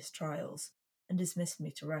heaviest trials, and dismissed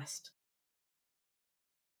me to rest.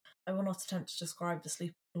 I will not attempt to describe the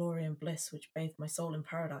sleep of glory and bliss which bathed my soul in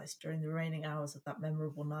paradise during the remaining hours of that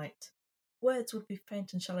memorable night. Words would be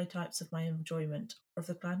faint and shallow types of my enjoyment, or of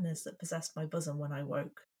the gladness that possessed my bosom when I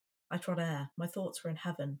woke. I trod air, my thoughts were in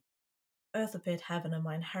heaven. Earth appeared heaven, and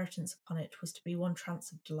my inheritance upon it was to be one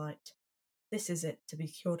trance of delight. This is it, to be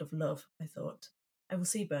cured of love, I thought. I will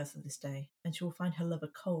see Bertha this day, and she will find her lover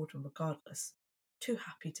cold and regardless, too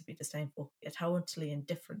happy to be disdainful, yet how utterly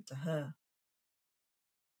indifferent to her.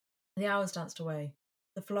 The hours danced away.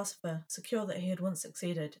 The philosopher, secure that he had once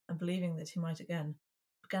succeeded, and believing that he might again,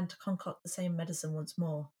 began to concoct the same medicine once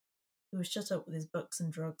more. He was shut up with his books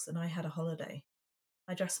and drugs, and I had a holiday.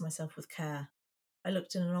 I dressed myself with care. I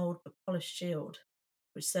looked in an old but polished shield,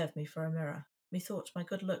 which served me for a mirror. Methought my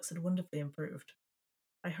good looks had wonderfully improved.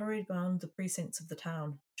 I hurried round the precincts of the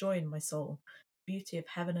town, joy in my soul, beauty of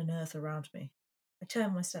heaven and earth around me. I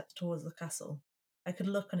turned my steps towards the castle. I could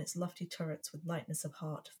look on its lofty turrets with lightness of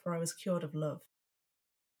heart, for I was cured of love.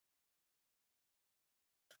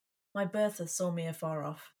 My Bertha saw me afar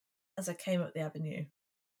off, as I came up the avenue.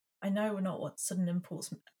 I know not what sudden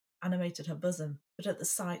impulse animated her bosom, but at the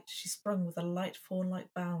sight she sprung with a light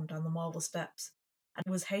fawn-like bound down the marble steps, and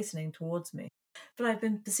was hastening towards me. But I had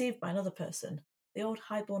been perceived by another person. The old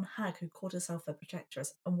high-born hag who called herself her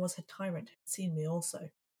protectress, and was her tyrant, had seen me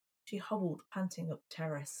also. She hobbled, panting, up the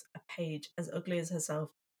terrace. A page, as ugly as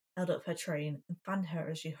herself, held up her train, and fanned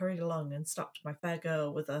her as she hurried along, and stopped my fair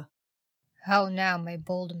girl with a "How now, my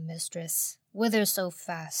bold mistress? Whither so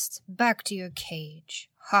fast? Back to your cage.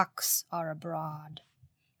 Hawks are abroad."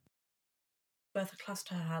 Bertha clasped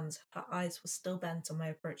her hands. Her eyes were still bent on my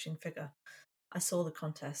approaching figure. I saw the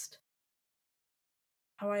contest.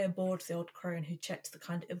 How I abhorred the old crone who checked the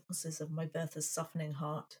kind impulses of my Bertha's softening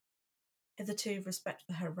heart. Hitherto, respect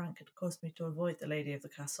for her rank had caused me to avoid the lady of the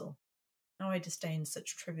castle. Now I disdained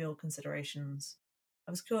such trivial considerations.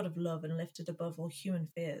 I was cured of love and lifted above all human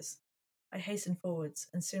fears. I hastened forwards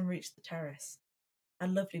and soon reached the terrace. How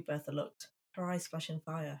lovely Bertha looked, her eyes flashing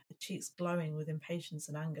fire, her cheeks glowing with impatience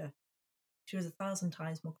and anger. She was 1,000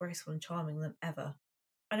 times more graceful and charming than ever.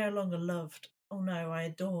 I no longer loved, oh no, I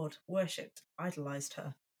adored, worshipped, idolized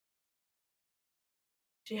her.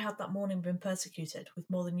 She had that morning been persecuted, with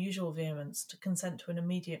more than usual vehemence, to consent to an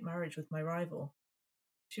immediate marriage with my rival.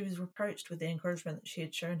 She was reproached with the encouragement that she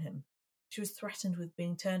had shown him. She was threatened with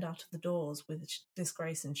being turned out of the doors with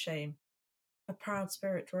disgrace and shame. Her proud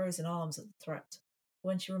spirit rose in arms at the threat. But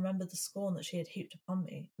when she remembered the scorn that she had heaped upon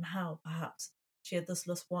me, and how, perhaps, she had thus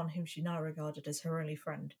lost one whom she now regarded as her only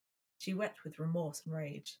friend, she wept with remorse and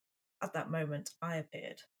rage. At that moment I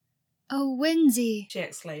appeared. "Oh, Windsy," she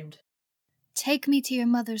exclaimed, "take me to your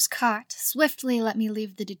mother's cot. Swiftly let me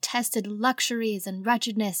leave the detested luxuries and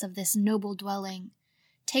wretchedness of this noble dwelling.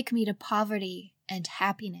 Take me to poverty and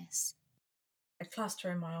happiness." I clasped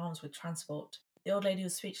her in my arms with transport. The old lady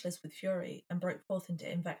was speechless with fury, and broke forth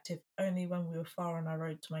into invective only when we were far on our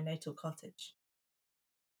road to my natal cottage.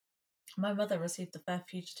 My mother received the fair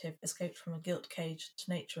fugitive escaped from a gilt cage to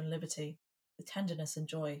nature and liberty, with tenderness and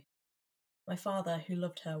joy. My father, who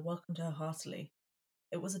loved her, welcomed her heartily.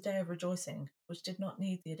 It was a day of rejoicing, which did not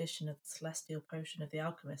need the addition of the celestial potion of the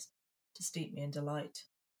alchemist to steep me in delight.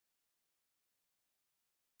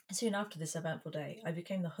 Soon after this eventful day, I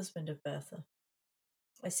became the husband of Bertha.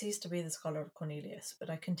 I ceased to be the scholar of Cornelius, but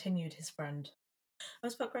I continued his friend. I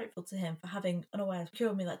was but grateful to him for having, unawares,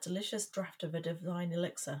 procured me that delicious draught of a divine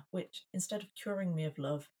elixir, which, instead of curing me of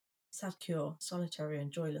love, sad cure, solitary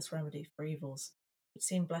and joyless remedy for evils, which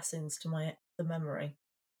seemed blessings to the memory,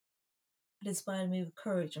 had inspired me with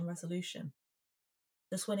courage and resolution,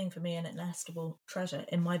 thus winning for me an inestimable treasure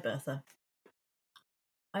in my Bertha.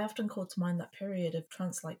 I often called to mind that period of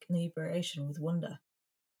trance-like inebriation with wonder.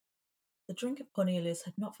 The drink of Cornelius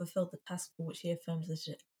had not fulfilled the task for which he affirmed that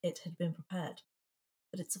it had been prepared.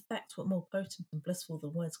 but its effects were more potent and blissful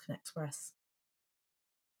than words can express.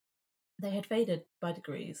 They had faded by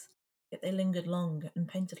degrees, yet they lingered long and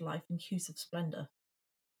painted life in hues of splendour.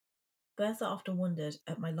 Bertha often wondered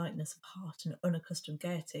at my lightness of heart and unaccustomed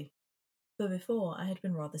gaiety, for before I had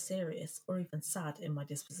been rather serious or even sad in my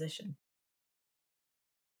disposition.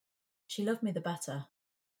 She loved me the better,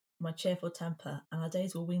 for my cheerful temper, and our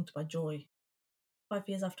days were winged by joy. 5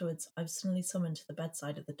 years afterwards, I was suddenly summoned to the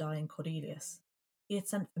bedside of the dying Cordelius. He had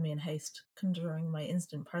sent for me in haste, conjuring my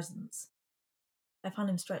instant presence. I found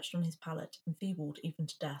him stretched on his pallet, enfeebled even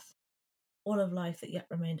to death. All of life that yet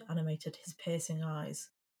remained animated his piercing eyes,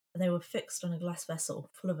 and they were fixed on a glass vessel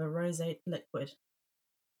full of a roseate liquid.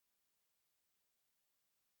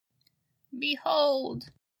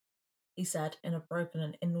 "Behold," he said in a broken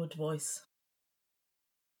and inward voice,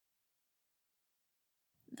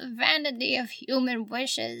 "the vanity of human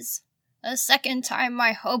wishes. A second time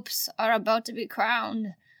my hopes are about to be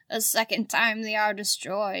crowned. A second time they are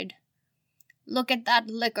destroyed. Look at that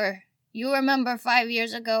liquor. You remember 5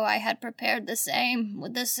 years ago I had prepared the same,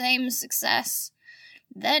 with the same success.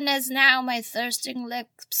 Then as now my thirsting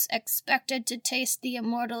lips expected to taste the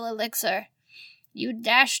immortal elixir. You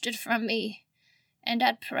dashed it from me, and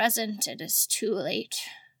at present it is too late."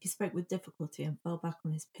 He spoke with difficulty and fell back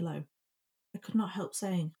on his pillow. I could not help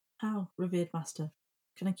saying, "How, revered master,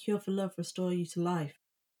 can a cure for love restore you to life?"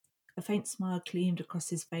 A faint smile gleamed across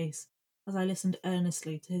his face as I listened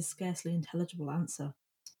earnestly to his scarcely intelligible answer.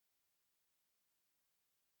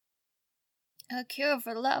 "A cure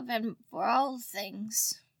for love and for all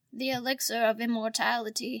things. The elixir of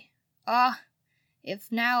immortality. Ah,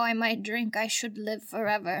 if now I might drink, I should live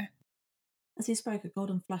forever." As he spoke, a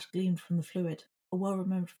golden flash gleamed from the fluid. A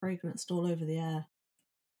well-remembered fragrance stole over the air.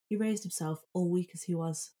 He raised himself, all weak as he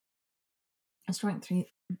was, and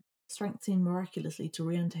strength seemed miraculously to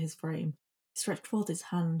re-enter his frame. He stretched forth his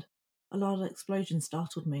hand. A loud explosion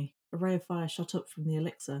startled me. A ray of fire shot up from the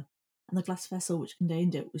elixir, and the glass vessel which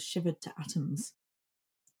contained it was shivered to atoms.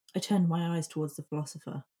 I turned my eyes towards the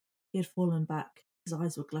philosopher. He had fallen back. His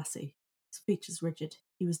eyes were glassy, his features rigid.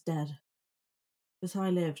 He was dead. But I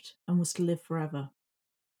lived, and was to live forever.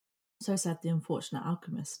 So said the unfortunate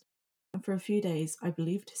alchemist, and for a few days I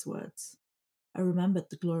believed his words. I remembered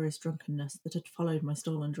the glorious drunkenness that had followed my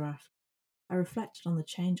stolen draught. I reflected on the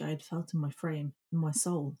change I had felt in my frame, in my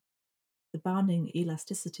soul, the bounding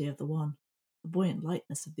elasticity of the one, the buoyant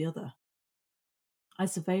lightness of the other. I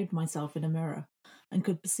surveyed myself in a mirror, and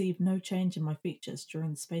could perceive no change in my features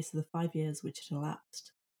during the space of the 5 years which had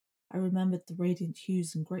elapsed. I remembered the radiant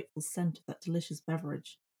hues and grateful scent of that delicious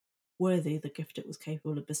beverage, worthy the gift it was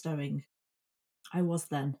capable of bestowing. I was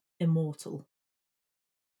then immortal.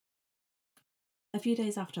 A few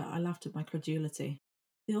days after, I laughed at my credulity.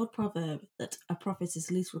 The old proverb that a prophet is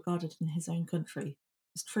least regarded in his own country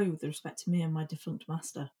was true with respect to me and my defunct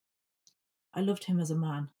master. I loved him as a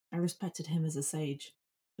man, I respected him as a sage,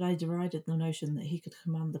 but I derided the notion that he could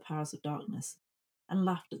command the powers of darkness, and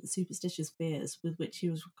laughed at the superstitious fears with which he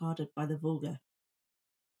was regarded by the vulgar.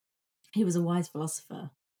 He was a wise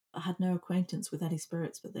philosopher, but had no acquaintance with any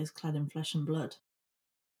spirits but those clad in flesh and blood.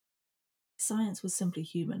 Science was simply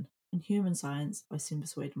human, and human science, I soon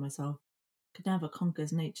persuaded myself, could never conquer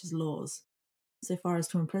nature's laws, so far as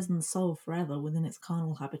to imprison the soul forever within its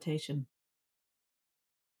carnal habitation.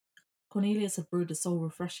 Cornelius had brewed a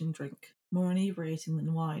soul-refreshing drink, more inebriating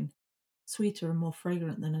than wine, sweeter and more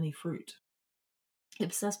fragrant than any fruit. It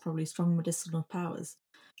possessed probably strong medicinal powers,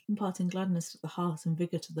 imparting gladness to the heart and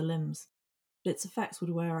vigour to the limbs, but its effects would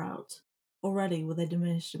wear out. Already were they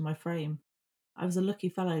diminished in my frame. I was a lucky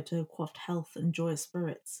fellow to have quaffed health and joyous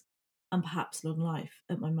spirits, and perhaps long life,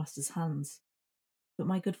 at my master's hands. But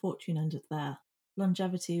my good fortune ended there.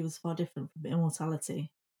 Longevity was far different from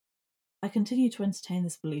immortality. I continued to entertain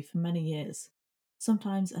this belief for many years.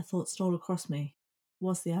 Sometimes a thought stole across me.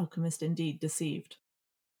 Was the alchemist indeed deceived?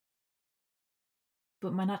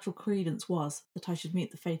 But my natural credence was that I should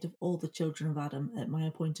meet the fate of all the children of Adam at my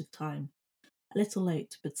appointed time, a little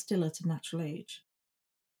late, but still at a natural age.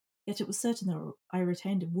 Yet it was certain that I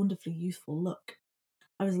retained a wonderfully youthful look.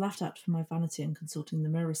 I was laughed at for my vanity in consulting the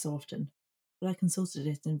mirror so often, but I consulted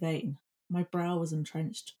it in vain. My brow was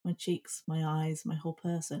untrenched, my cheeks, my eyes, my whole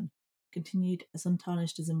person continued as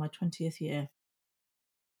untarnished as in my 20th year.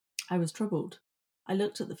 I was troubled. I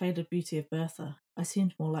looked at the faded beauty of Bertha. I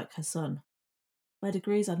seemed more like her son. By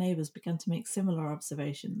degrees our neighbours began to make similar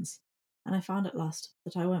observations, and I found at last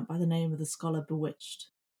that I went by the name of the scholar bewitched.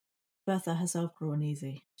 Bertha herself grew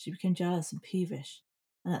uneasy. She became jealous and peevish,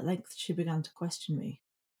 and at length she began to question me.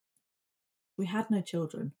 We had no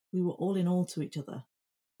children. We were all in all to each other,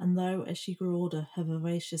 and though as she grew older her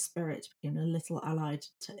vivacious spirit became a little allied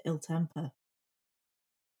to ill temper,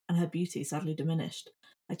 and her beauty sadly diminished,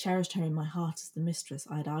 I cherished her in my heart as the mistress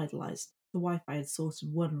I had idolized, the wife I had sought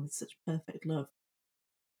and won with such perfect love.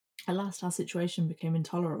 At last our situation became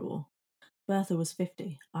intolerable. Bertha was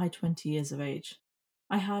 50, I 20 years of age.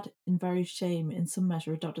 I had, in very shame, in some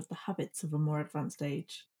measure adopted the habits of a more advanced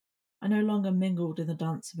age. I no longer mingled in the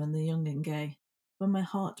dance among the young and gay, but my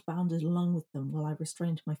heart bounded along with them while I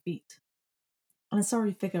restrained my feet. And a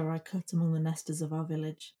sorry figure I cut among the nesters of our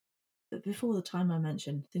village. But before the time I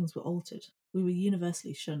mentioned, things were altered. We were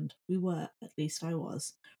universally shunned. We were, at least I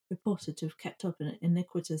was, reported to have kept up an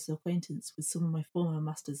iniquitous acquaintance with some of my former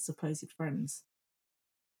master's supposed friends.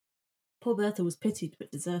 Poor Bertha was pitied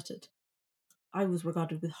but deserted. I was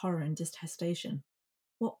regarded with horror and detestation.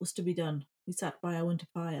 What was to be done? We sat by our winter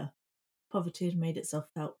fire. Poverty had made itself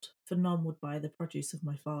felt, for none would buy the produce of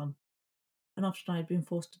my farm, and often I had been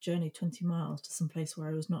forced to journey 20 miles to some place where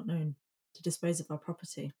I was not known, to dispose of our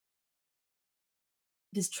property.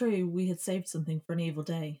 It is true we had saved something for an evil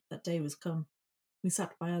day. That day was come. We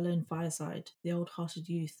sat by our lone fireside, the old-hearted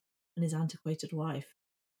youth and his antiquated wife.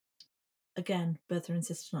 Again, Bertha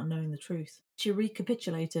insisted on knowing the truth. She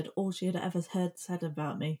recapitulated all she had ever heard said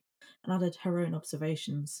about me, and added her own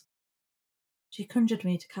observations. She conjured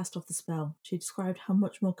me to cast off the spell. She described how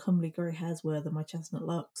much more comely grey hairs were than my chestnut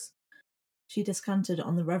locks. She descanted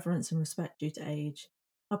on the reverence and respect due to age,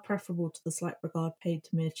 how preferable to the slight regard paid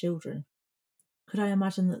to mere children. Could I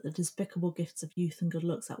imagine that the despicable gifts of youth and good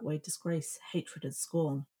looks outweighed disgrace, hatred, and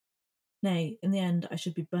scorn? Nay, in the end I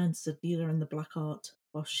should be burnt as a dealer in the black art,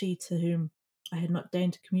 while she, to whom I had not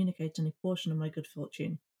deigned to communicate any portion of my good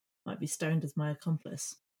fortune, might be stoned as my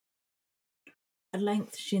accomplice. At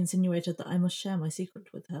length she insinuated that I must share my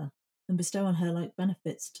secret with her, and bestow on her like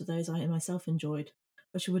benefits to those I myself enjoyed,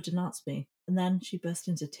 or she would denounce me, and then she burst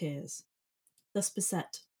into tears. Thus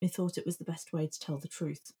beset, methought it was the best way to tell the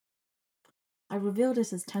truth. I revealed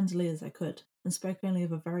it as tenderly as I could, and spoke only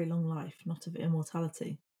of a very long life, not of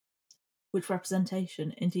immortality, which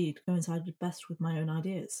representation, indeed, coincided best with my own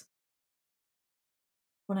ideas.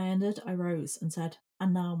 When I ended, I rose and said,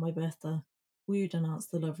 "And now, my Bertha, will you denounce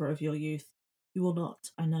the lover of your youth? You will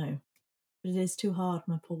not, I know. But it is too hard,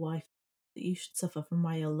 my poor wife, that you should suffer from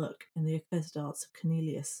my ill luck in the accursed arts of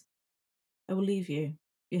Cornelius. I will leave you.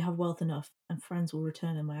 You have wealth enough, and friends will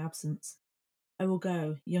return in my absence. I will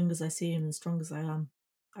go, young as I seem and strong as I am.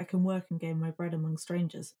 I can work and gain my bread among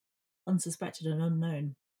strangers, unsuspected and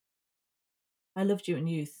unknown. I loved you in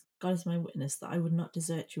youth. God is my witness that I would not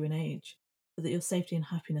desert you in age, but that your safety and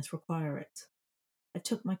happiness require it." I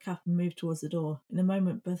took my cap and moved towards the door. In a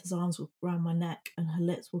moment, Bertha's arms were round my neck and her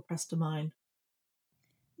lips were pressed to mine.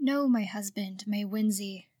 "No, my husband, my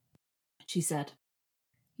Winzy," she said.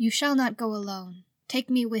 "You shall not go alone. Take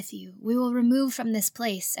me with you. We will remove from this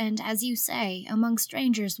place, and, as you say, among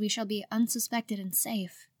strangers we shall be unsuspected and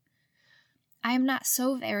safe. I am not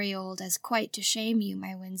so very old as quite to shame you,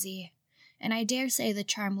 my Winzy, and I dare say the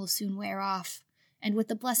charm will soon wear off, and with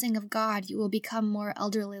the blessing of God you will become more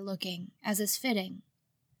elderly looking, as is fitting.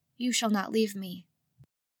 You shall not leave me."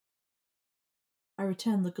 I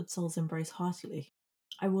returned the good soul's embrace heartily.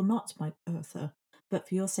 "I will not, my Bertha, but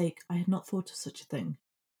for your sake I had not thought of such a thing.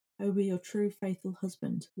 I will be your true, faithful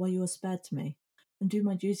husband while you are spared to me, and do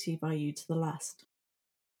my duty by you to the last."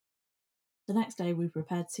 The next day we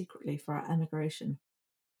prepared secretly for our emigration.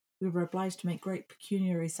 We were obliged to make great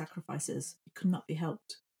pecuniary sacrifices. It could not be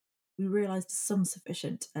helped. We realized a sum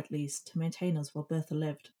sufficient, at least, to maintain us while Bertha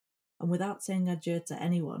lived, and without saying adieu to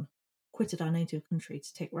anyone, quitted our native country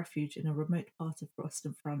to take refuge in a remote part of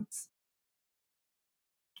western France.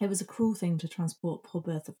 It was a cruel thing to transport poor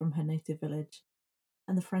Bertha from her native village,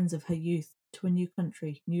 and the friends of her youth, to a new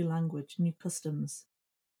country, new language, new customs.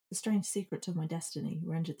 The strange secret of my destiny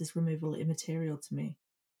rendered this removal immaterial to me,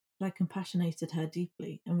 but I compassionated her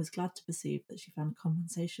deeply, and was glad to perceive that she found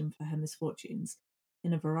compensation for her misfortunes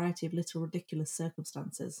in a variety of little ridiculous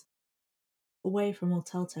circumstances. Away from all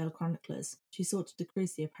telltale chroniclers, she sought to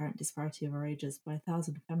decrease the apparent disparity of our ages by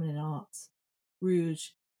 1,000 feminine arts, rouge,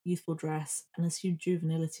 youthful dress, and assumed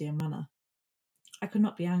juvenility of manner. I could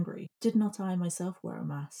not be angry. Did not I myself wear a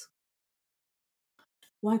mask?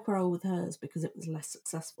 Why quarrel with hers because it was less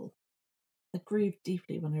successful? I grieved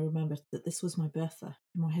deeply when I remembered that this was my Bertha,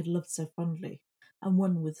 whom I had loved so fondly, and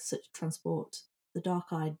won with such transport, the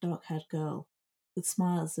dark-eyed, dark-haired girl, with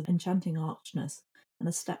smiles of enchanting archness, and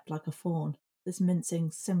a step like a fawn, this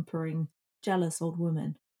mincing, simpering, jealous old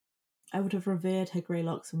woman. I would have revered her grey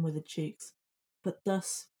locks and withered cheeks, but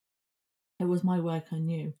thus it was my work I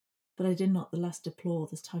knew, but I did not the less deplore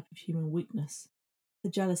this type of human weakness. The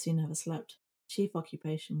jealousy never slept. chief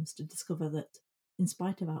occupation was to discover that, in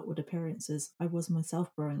spite of outward appearances, I was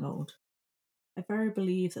myself growing old. I very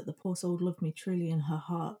believe that the poor soul loved me truly in her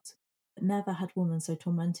heart, but never had woman so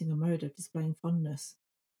tormenting a mode of displaying fondness.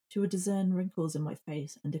 She would discern wrinkles in my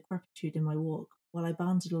face and decrepitude in my walk, while I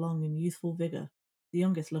bounded along in youthful vigour, the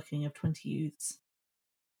youngest looking of 20 youths.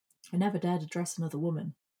 I never dared address another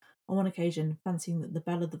woman. On one occasion, fancying that the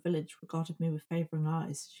belle of the village regarded me with favouring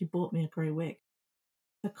eyes, she bought me a grey wig.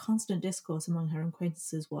 Her constant discourse among her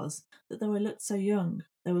acquaintances was, that though I looked so young,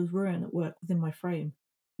 there was ruin at work within my frame,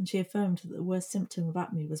 and she affirmed that the worst symptom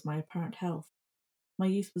about me was my apparent health. My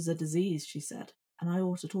youth was a disease, she said, and I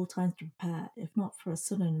ought at all times to prepare, if not for a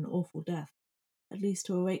sudden and awful death, at least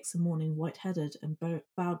to awake some morning white-headed and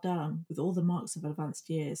bowed down with all the marks of advanced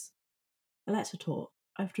years. I let her talk.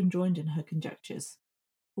 I often joined in her conjectures.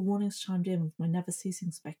 Her warnings chimed in with my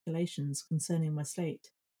never-ceasing speculations concerning my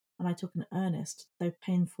state, and I took an earnest, though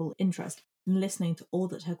painful, interest in listening to all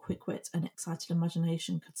that her quick wit and excited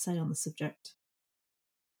imagination could say on the subject.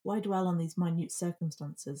 Why dwell on these minute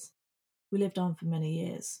circumstances? We lived on for many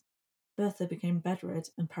years. Bertha became bedrid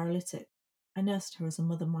and paralytic. I nursed her as a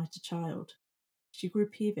mother might a child. She grew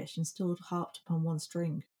peevish and still harped upon one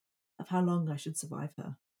string, of how long I should survive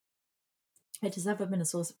her. It has ever been a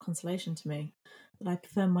source of consolation to me that I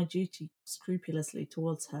performed my duty scrupulously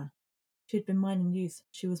towards her. She had been mine in youth,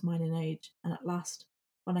 she was mine in age, and at last,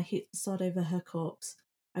 when I heaped the sod over her corpse,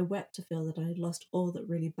 I wept to feel that I had lost all that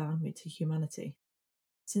really bound me to humanity.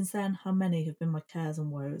 Since then, how many have been my cares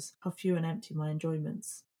and woes, how few and empty my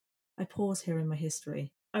enjoyments. I pause here in my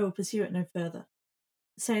history. I will pursue it no further.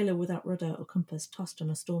 A sailor without rudder or compass tossed on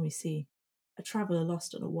a stormy sea, a traveller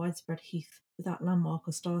lost on a widespread heath, without landmark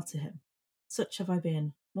or star to him. Such have I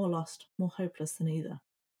been, more lost, more hopeless than either.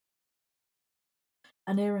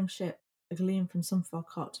 An erring ship, a gleam from some far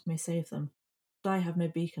cot, may save them, but I have no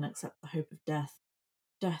beacon except the hope of death.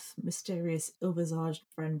 Death, mysterious, ill-visaged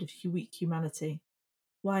friend of weak humanity,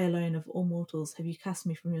 why alone of all mortals have you cast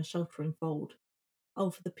me from your sheltering fold?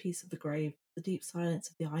 Oh, for the peace of the grave, the deep silence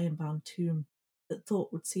of the iron-bound tomb, that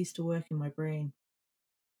thought would cease to work in my brain,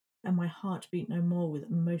 and my heart beat no more with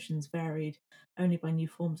emotions varied only by new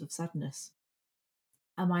forms of sadness.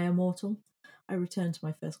 Am I immortal? I return to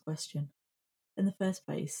my first question. In the first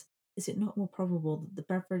place, is it not more probable that the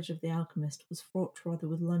beverage of the alchemist was fraught rather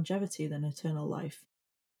with longevity than eternal life?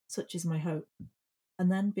 Such is my hope.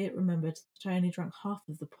 And then be it remembered that I only drank half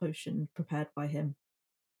of the potion prepared by him.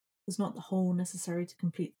 Was not the whole necessary to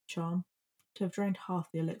complete the charm? To have drained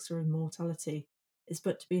half the elixir of immortality is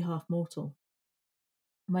but to be half mortal.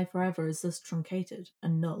 My forever is thus truncated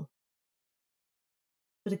and null.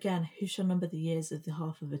 But again, who shall number the years of the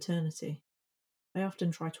half of eternity? I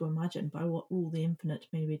often try to imagine by what rule the infinite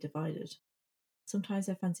may be divided. Sometimes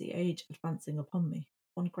I fancy age advancing upon me.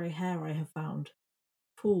 One grey hair I have found.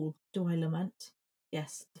 Fool, do I lament?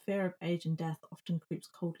 Yes, the fear of age and death often creeps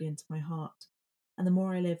coldly into my heart, and the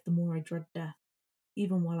more I live, the more I dread death,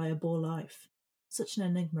 even while I abhor life. Such an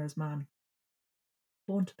enigma is man.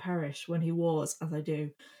 Born to perish when he wars, as I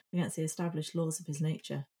do, against the established laws of his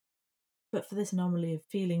nature. But for this anomaly of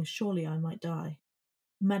feeling, surely I might die.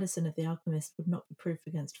 The medicine of the alchemist would not be proof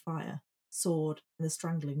against fire, sword, and the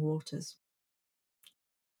strangling waters.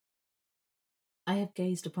 I have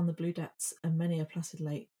gazed upon the blue depths of many a placid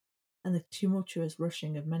lake, and the tumultuous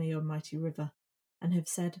rushing of many a mighty river, and have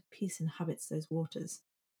said, peace inhabits those waters,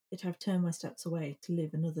 yet I have turned my steps away to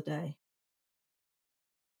live another day.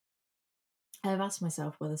 I have asked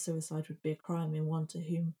myself whether suicide would be a crime in one to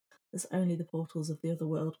whom thus only the portals of the other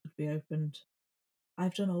world could be opened. I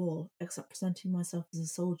have done all, except presenting myself as a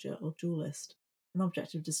soldier or duellist, an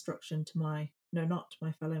object of destruction to not to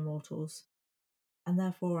my fellow mortals, and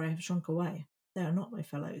therefore I have shrunk away. They are not my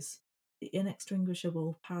fellows. The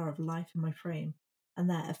inextinguishable power of life in my frame, and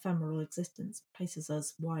their ephemeral existence, places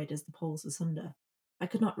us wide as the poles asunder. I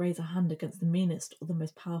could not raise a hand against the meanest or the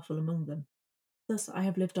most powerful among them. Thus I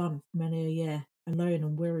have lived on for many a year, alone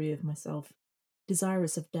and weary of myself,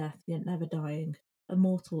 desirous of death, yet never dying, a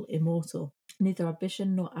mortal immortal. Neither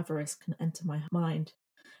ambition nor avarice can enter my mind,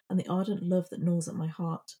 and the ardent love that gnaws at my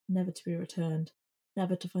heart, never to be returned,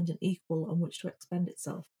 never to find an equal on which to expend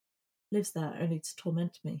itself, lives there only to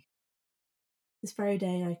torment me. This very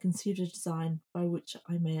day I conceived a design by which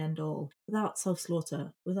I may end all, without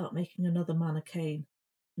self-slaughter, without making another man a Cain,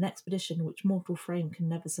 an expedition which mortal frame can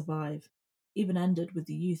never survive, even ended with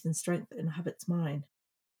the youth and strength that inhabits mine.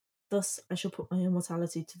 Thus I shall put my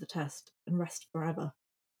immortality to the test, and rest forever,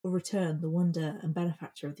 or return the wonder and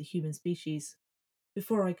benefactor of the human species.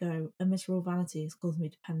 Before I go, a miserable vanity has caused me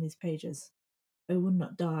to pen these pages. I would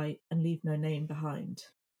not die and leave no name behind.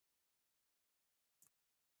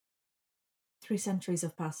 3 centuries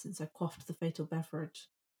have passed since I quaffed the fatal beverage.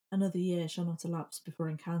 Another year shall not elapse before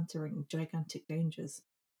encountering gigantic dangers.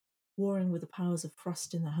 Warring with the powers of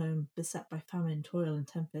frost in the home, beset by famine, toil, and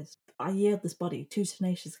tempest, I yield this body, too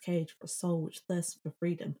tenacious a cage for a soul which thirsts for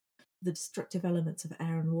freedom, to the destructive elements of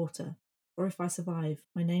air and water. Or if I survive,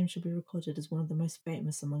 my name shall be recorded as one of the most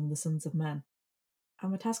famous among the sons of men.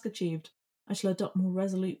 And my task achieved, I shall adopt more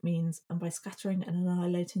resolute means, and by scattering and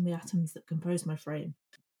annihilating the atoms that compose my frame,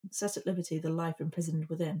 set at liberty the life imprisoned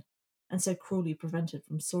within, and so cruelly prevented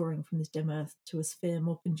from soaring from this dim earth to a sphere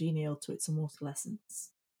more congenial to its immortal essence.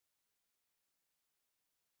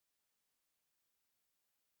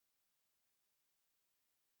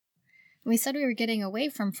 We said we were getting away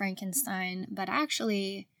from Frankenstein, but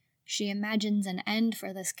actually, she imagines an end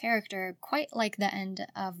for this character quite like the end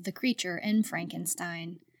of the creature in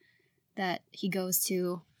Frankenstein, that he goes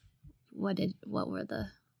to. What were the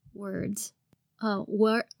words?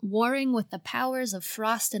 Warring with the powers of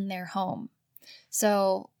frost in their home.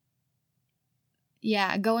 So,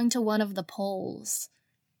 yeah, going to one of the poles,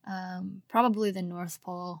 probably the North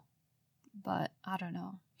Pole, but I don't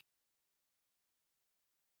know.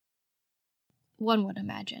 One would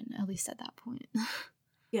imagine, at least at that point.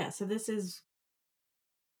 Yeah, so this is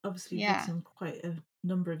obviously written quite a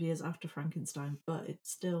number of years after Frankenstein, but it's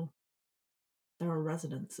still, there are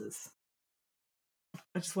resonances.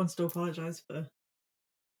 I just wanted to apologise for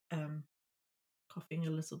coughing a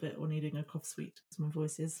little bit or needing a cough sweet, because my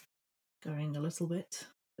voice is going a little bit.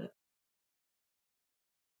 But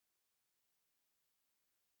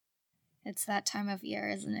it's that time of year,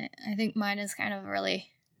 isn't it? I think mine is kind of really,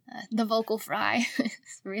 the vocal fry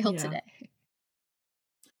is real today.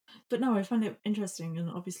 But no, I find it interesting, and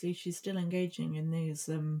obviously she's still engaging in these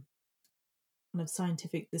kind of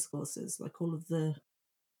scientific discourses, like all of the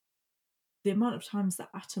amount of times that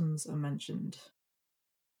atoms are mentioned.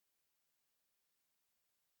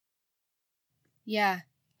 Yeah,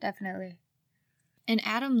 definitely. And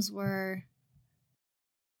atoms were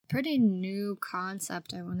pretty new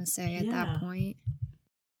concept, I want to say, at that point.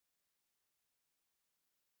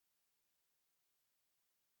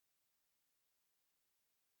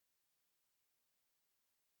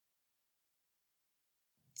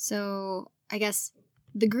 So I guess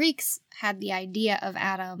the Greeks had the idea of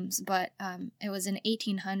atoms, but it was in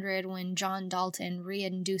 1800 when John Dalton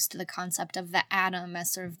reintroduced the concept of the atom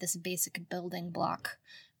as sort of this basic building block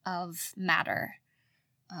of matter.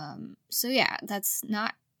 So yeah, that's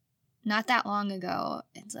not that long ago.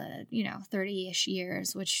 It's 30-ish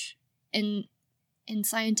years, which in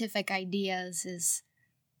scientific ideas is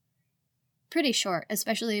pretty short,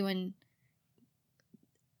 especially when,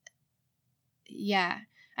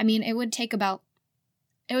 I mean, it would take a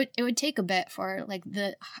bit for like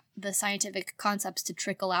the scientific concepts to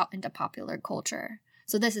trickle out into popular culture.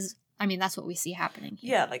 So this is, I mean, that's what we see happening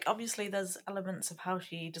here. Yeah, like obviously there's elements of how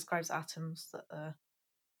she describes atoms that are,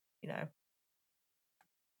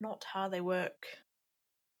 not how they work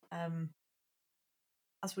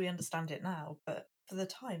as we understand it now, but for the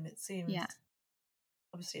time it seems,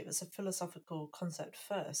 obviously it was a philosophical concept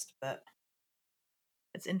first, but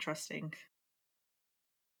it's interesting.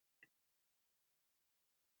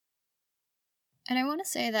 And I want to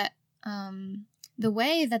say that the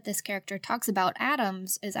way that this character talks about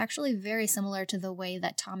atoms is actually very similar to the way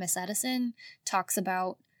that Thomas Edison talks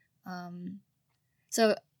about.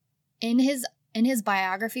 So in his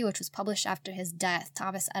biography, which was published after his death,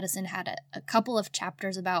 Thomas Edison had a couple of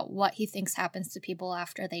chapters about what he thinks happens to people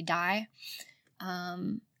after they die,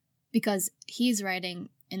 because he's writing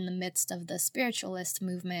in the midst of the spiritualist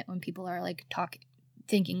movement when people are like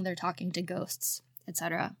thinking they're talking to ghosts,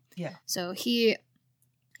 etc. Yeah. So he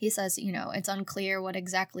says, it's unclear what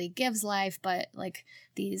exactly gives life, but like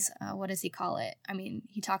these, what does he call it? I mean,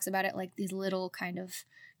 he talks about it like these little kind of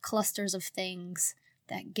clusters of things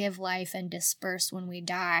that give life and disperse when we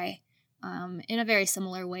die, in a very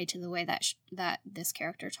similar way to the way that this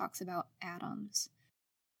character talks about atoms.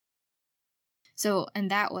 So,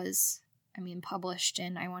 and that was, I mean, published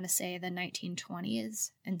in, I want to say, the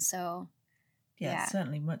 1920s. And so, yeah,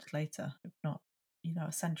 certainly much later, if not,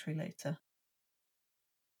 a century later.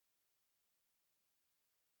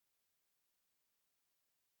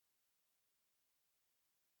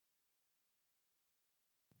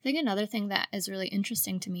 I think another thing that is really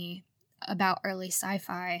interesting to me about early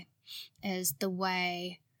sci-fi is the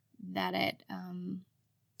way that it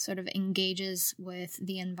sort of engages with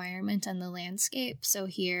the environment and the landscape. So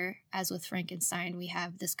here, as with Frankenstein, we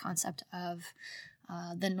have this concept of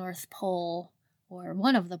the North Pole, or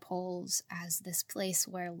one of the poles, as this place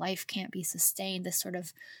where life can't be sustained, this sort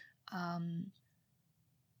of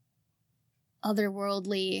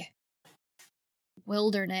otherworldly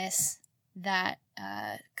wilderness, that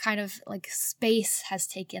kind of like space has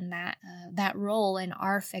taken that role in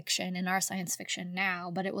our fiction, in our science fiction now,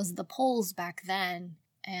 but it was the poles back then.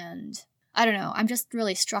 And I don't know, I'm just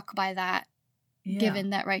really struck by that,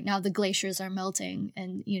 given that right now the glaciers are melting,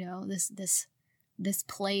 and this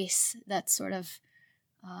place that's sort of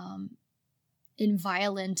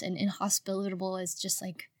inviolate and inhospitable is just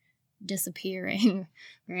like disappearing.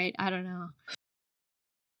 Right? I don't know.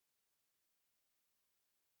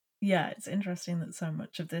 Yeah, it's interesting that so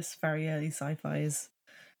much of this very early sci-fi is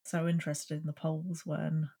so interested in the poles,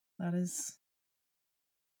 when that is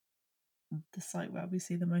the site where we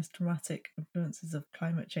see the most dramatic influences of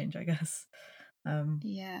climate change, I guess.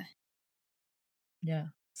 Yeah,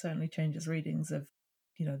 certainly changes readings of,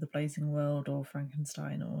 The Blazing World or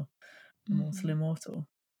Frankenstein or Immortal Immortal.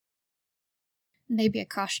 Maybe a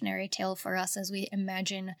cautionary tale for us as we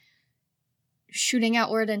imagine shooting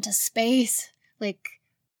outward into space, like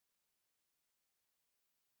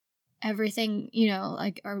everything,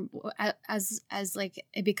 like, or as like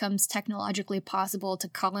it becomes technologically possible to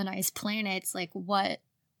colonize planets, like what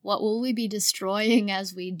will we be destroying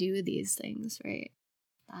as we do these things, right?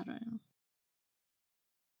 I don't know.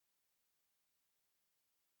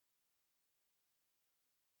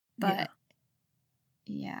 But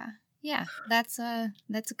yeah, that's a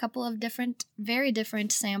couple of very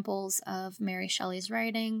different samples of Mary Shelley's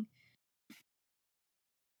writing.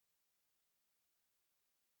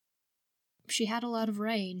 She had a lot of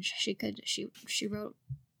range. She wrote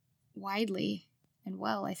widely and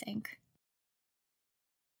well, I think.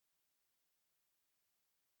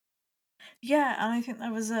 Yeah, and I think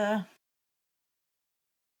there was a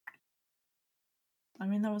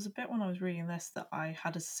bit when I was reading this that I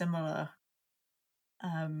had a similar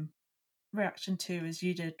reaction to as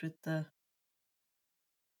you did with the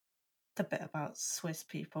bit about Swiss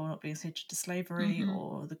people not being subject to slavery,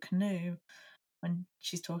 or the canoe, when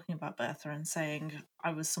she's talking about Bertha and saying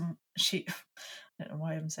I don't know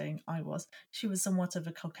why I'm saying she was somewhat of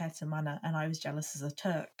a coquette in manner, and I was jealous as a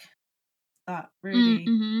Turk. That really,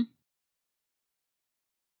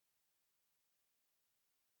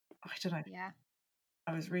 I don't know. Yeah.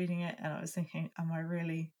 I was reading it and I was thinking, am I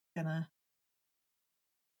really gonna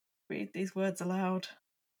read these words aloud?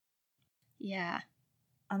 Yeah.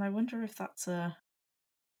 And I wonder if that's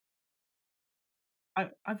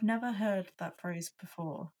I've never heard that phrase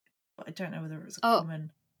before, but I don't know whether it was a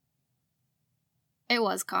common. It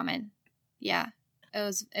was common. Yeah.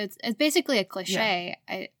 It's basically a cliche.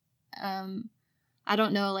 Yeah. I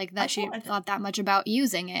don't know, like, that she thought that much about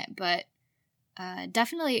using it, but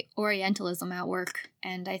definitely Orientalism at work.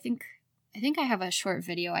 And I think I have a short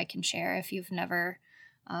video I can share if you've never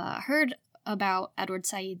heard about Edward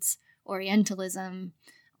Said's Orientalism,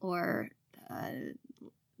 or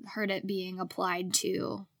heard it being applied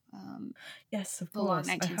to yes, of the long course.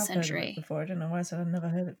 19th I have century. heard of it before. I don't know why I said I've never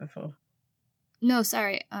heard it before. No,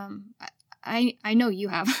 sorry. I know you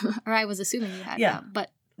have, or I was assuming you had. Yeah, but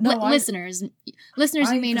listeners,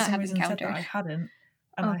 you may not have encountered. Said that I hadn't,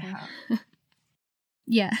 and okay. I have.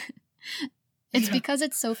 Yeah. It's because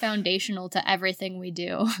it's so foundational to everything we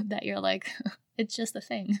do that you're like, it's just a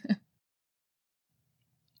thing.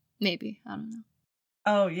 Maybe. I don't know.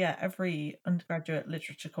 Oh, yeah. Every undergraduate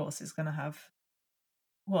literature course is going to have,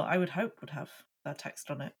 well, I would hope would have that text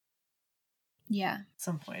on it. Yeah. At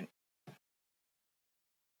some point.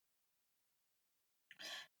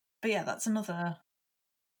 But yeah, that's another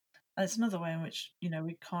way in which,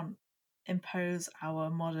 we can't impose our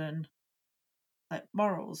modern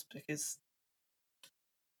morals, because,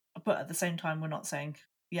 but at the same time, we're not saying,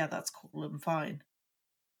 yeah, that's cool and fine.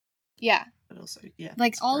 Yeah. But also, yeah,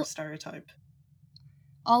 like all a stereotype.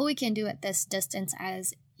 All we can do at this distance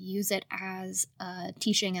as use it as a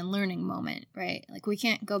teaching and learning moment, right? Like, we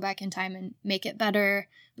can't go back in time and make it better.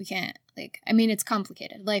 We can't, it's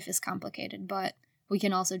complicated. Life is complicated, but we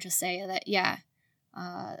can also just say that, yeah,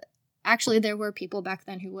 actually there were people back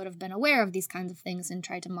then who would have been aware of these kinds of things and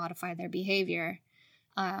tried to modify their behavior.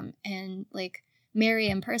 And like, Mary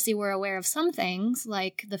and Percy were aware of some things,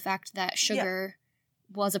 like the fact that sugar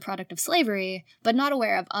was a product of slavery, but not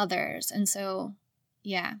aware of others. And so,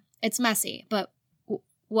 yeah, it's messy, but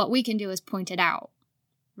what we can do is point it out,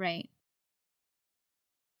 right?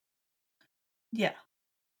 Yeah,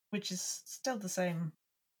 which is still the same.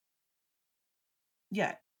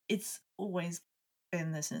 Yeah, it's always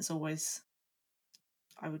been this, and it's always,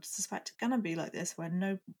 I would suspect, going to be like this, where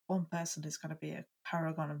no one person is going to be a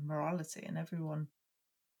paragon of morality, and everyone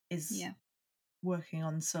is working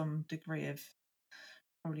on some degree of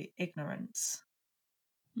probably ignorance.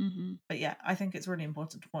 Mm-hmm. But yeah, I think it's really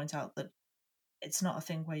important to point out that it's not a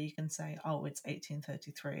thing where you can say, oh, it's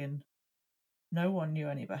 1833 and no one knew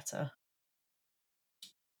any better.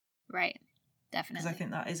 Right. Definitely. Because I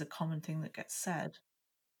think that is a common thing that gets said.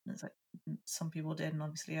 And it's like some people did, and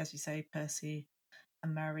obviously, as you say, Percy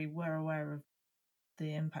and Mary were aware of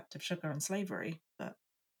the impact of sugar and slavery, but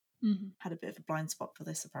had a bit of a blind spot for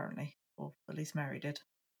this, apparently, or at least Mary did.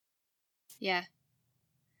 Yeah.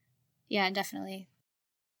 Yeah, definitely.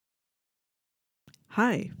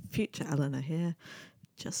 Hi, future Eleanor here.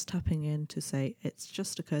 Just tapping in to say it's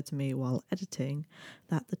just occurred to me while editing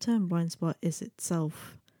that the term blind spot is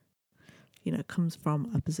itself, comes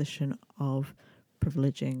from a position of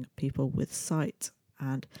privileging people with sight,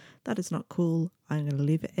 and that is not cool. I'm going to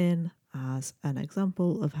leave it in as an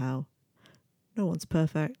example of how no one's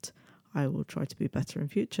perfect. I will try to be better in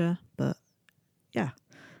future, but yeah.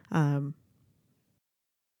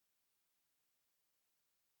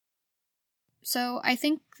 So I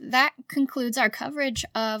think that concludes our coverage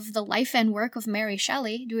of the life and work of Mary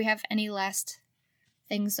Shelley. Do we have any last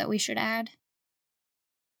things that we should add?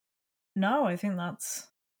 No, I think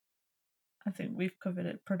we've covered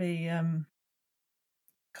it pretty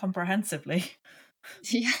comprehensively.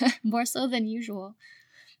 Yeah, more so than usual.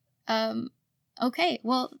 Okay,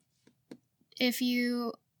 well,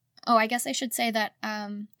 I guess I should say that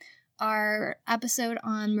our episode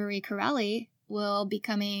on Marie Corelli will be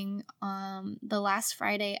coming on the last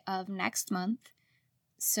Friday of next month.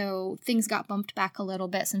 So things got bumped back a little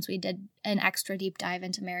bit since we did an extra deep dive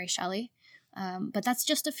into Mary Shelley. But that's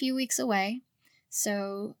just a few weeks away.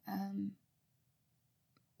 So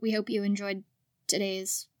we hope you enjoyed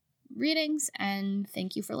today's readings, and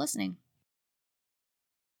thank you for listening.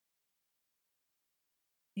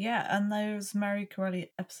 Yeah, and those Marie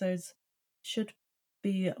Corelli episodes should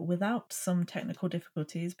be without some technical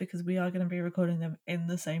difficulties because we are going to be recording them in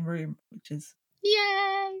the same room, which is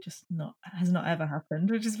has not ever happened,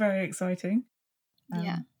 which is very exciting.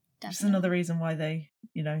 Yeah, definitely. Just another reason why they,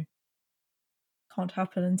 can't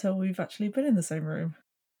happen until we've actually been in the same room.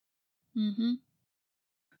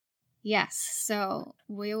 Yes, so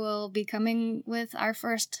we will be coming with our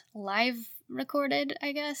first live recorded,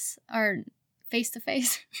 I guess, or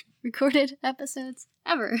face-to-face recorded episodes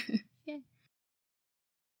ever. Yeah.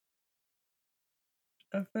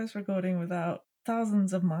 Our first recording without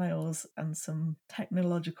thousands of miles and some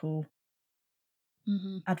technological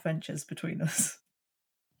adventures between us.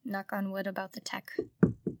 Knock on wood about the tech.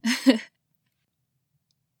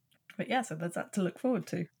 But yeah, so there's that to look forward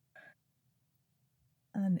to.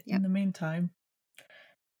 And in the meantime,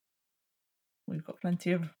 we've got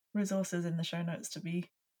plenty of resources in the show notes to be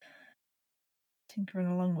tinkering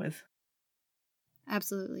along with.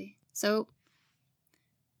 Absolutely. So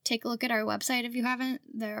take a look at our website if you haven't.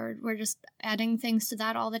 We're just adding things to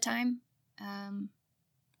that all the time. And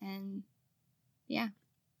yeah,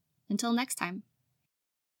 until next time.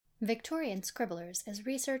 Victorian Scribblers is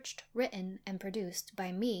researched, written, and produced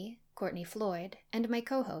by me, Courtney Floyd, and my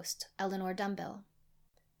co-host, Eleanor Dumbill.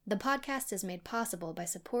 The podcast is made possible by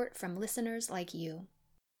support from listeners like you.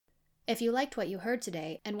 If you liked what you heard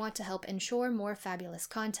today and want to help ensure more fabulous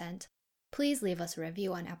content, please leave us a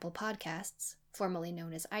review on Apple Podcasts, formerly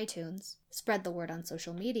known as iTunes, spread the word on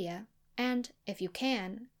social media, and, if you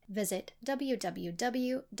can, visit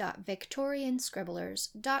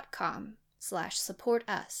www.victorianscribblers.com/support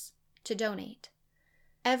us to donate.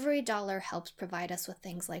 Every dollar helps provide us with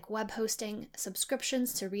things like web hosting,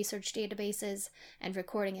 subscriptions to research databases, and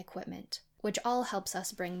recording equipment, which all helps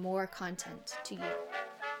us bring more content to you.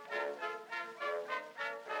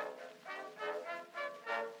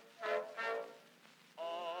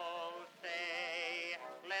 Oh, say,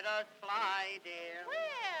 let us fly, dear.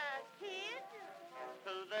 Where, kid?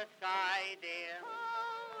 To the sky, dear.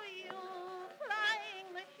 Oh, you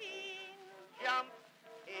flying machine. Jump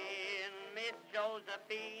in, Miss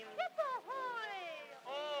Josephine. Hip-ahoy!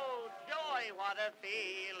 Oh, joy, what a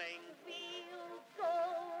feeling. We'll go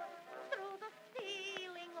through the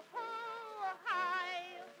ceiling, ho,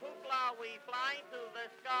 high. Hoopla, we fly to the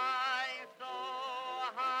sky so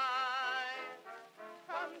high.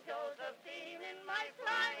 From Josephine in my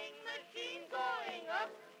flying machine, going up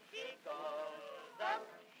she goes, up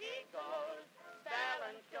she goes.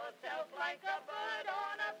 Balance yourself like a bird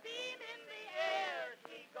on a beam in the air.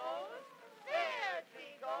 She goes, there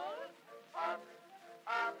she goes, up,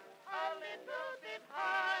 up, a little bit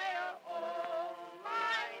higher. Oh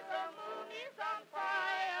my, the moon is on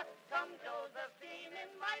fire. Come Josephine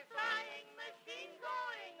in my flying machine,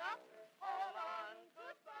 going up, hold on,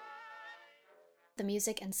 goodbye. The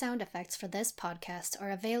music and sound effects for this podcast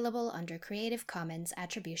are available under Creative Commons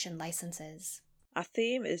Attribution Licenses. Our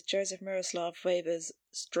theme is Joseph Miroslav Weber's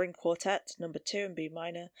String Quartet, number 2 in B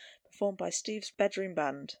minor, performed by Steve's Bedroom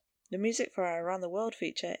Band. The music for our Around the World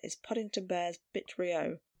feature is Puddington Bear's Bit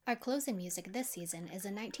Rio. Our closing music this season is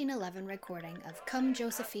a 1911 recording of Come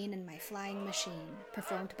Josephine in My Flying Machine,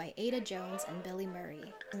 performed by Ada Jones and Billy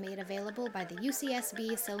Murray, made available by the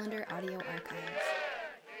UCSB Cylinder Audio Archive.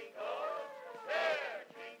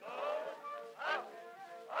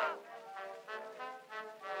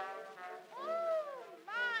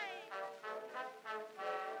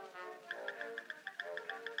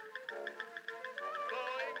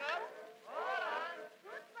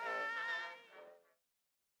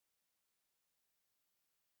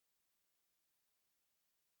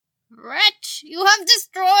 Wretch, you have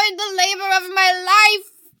destroyed the labor of my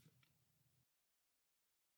life!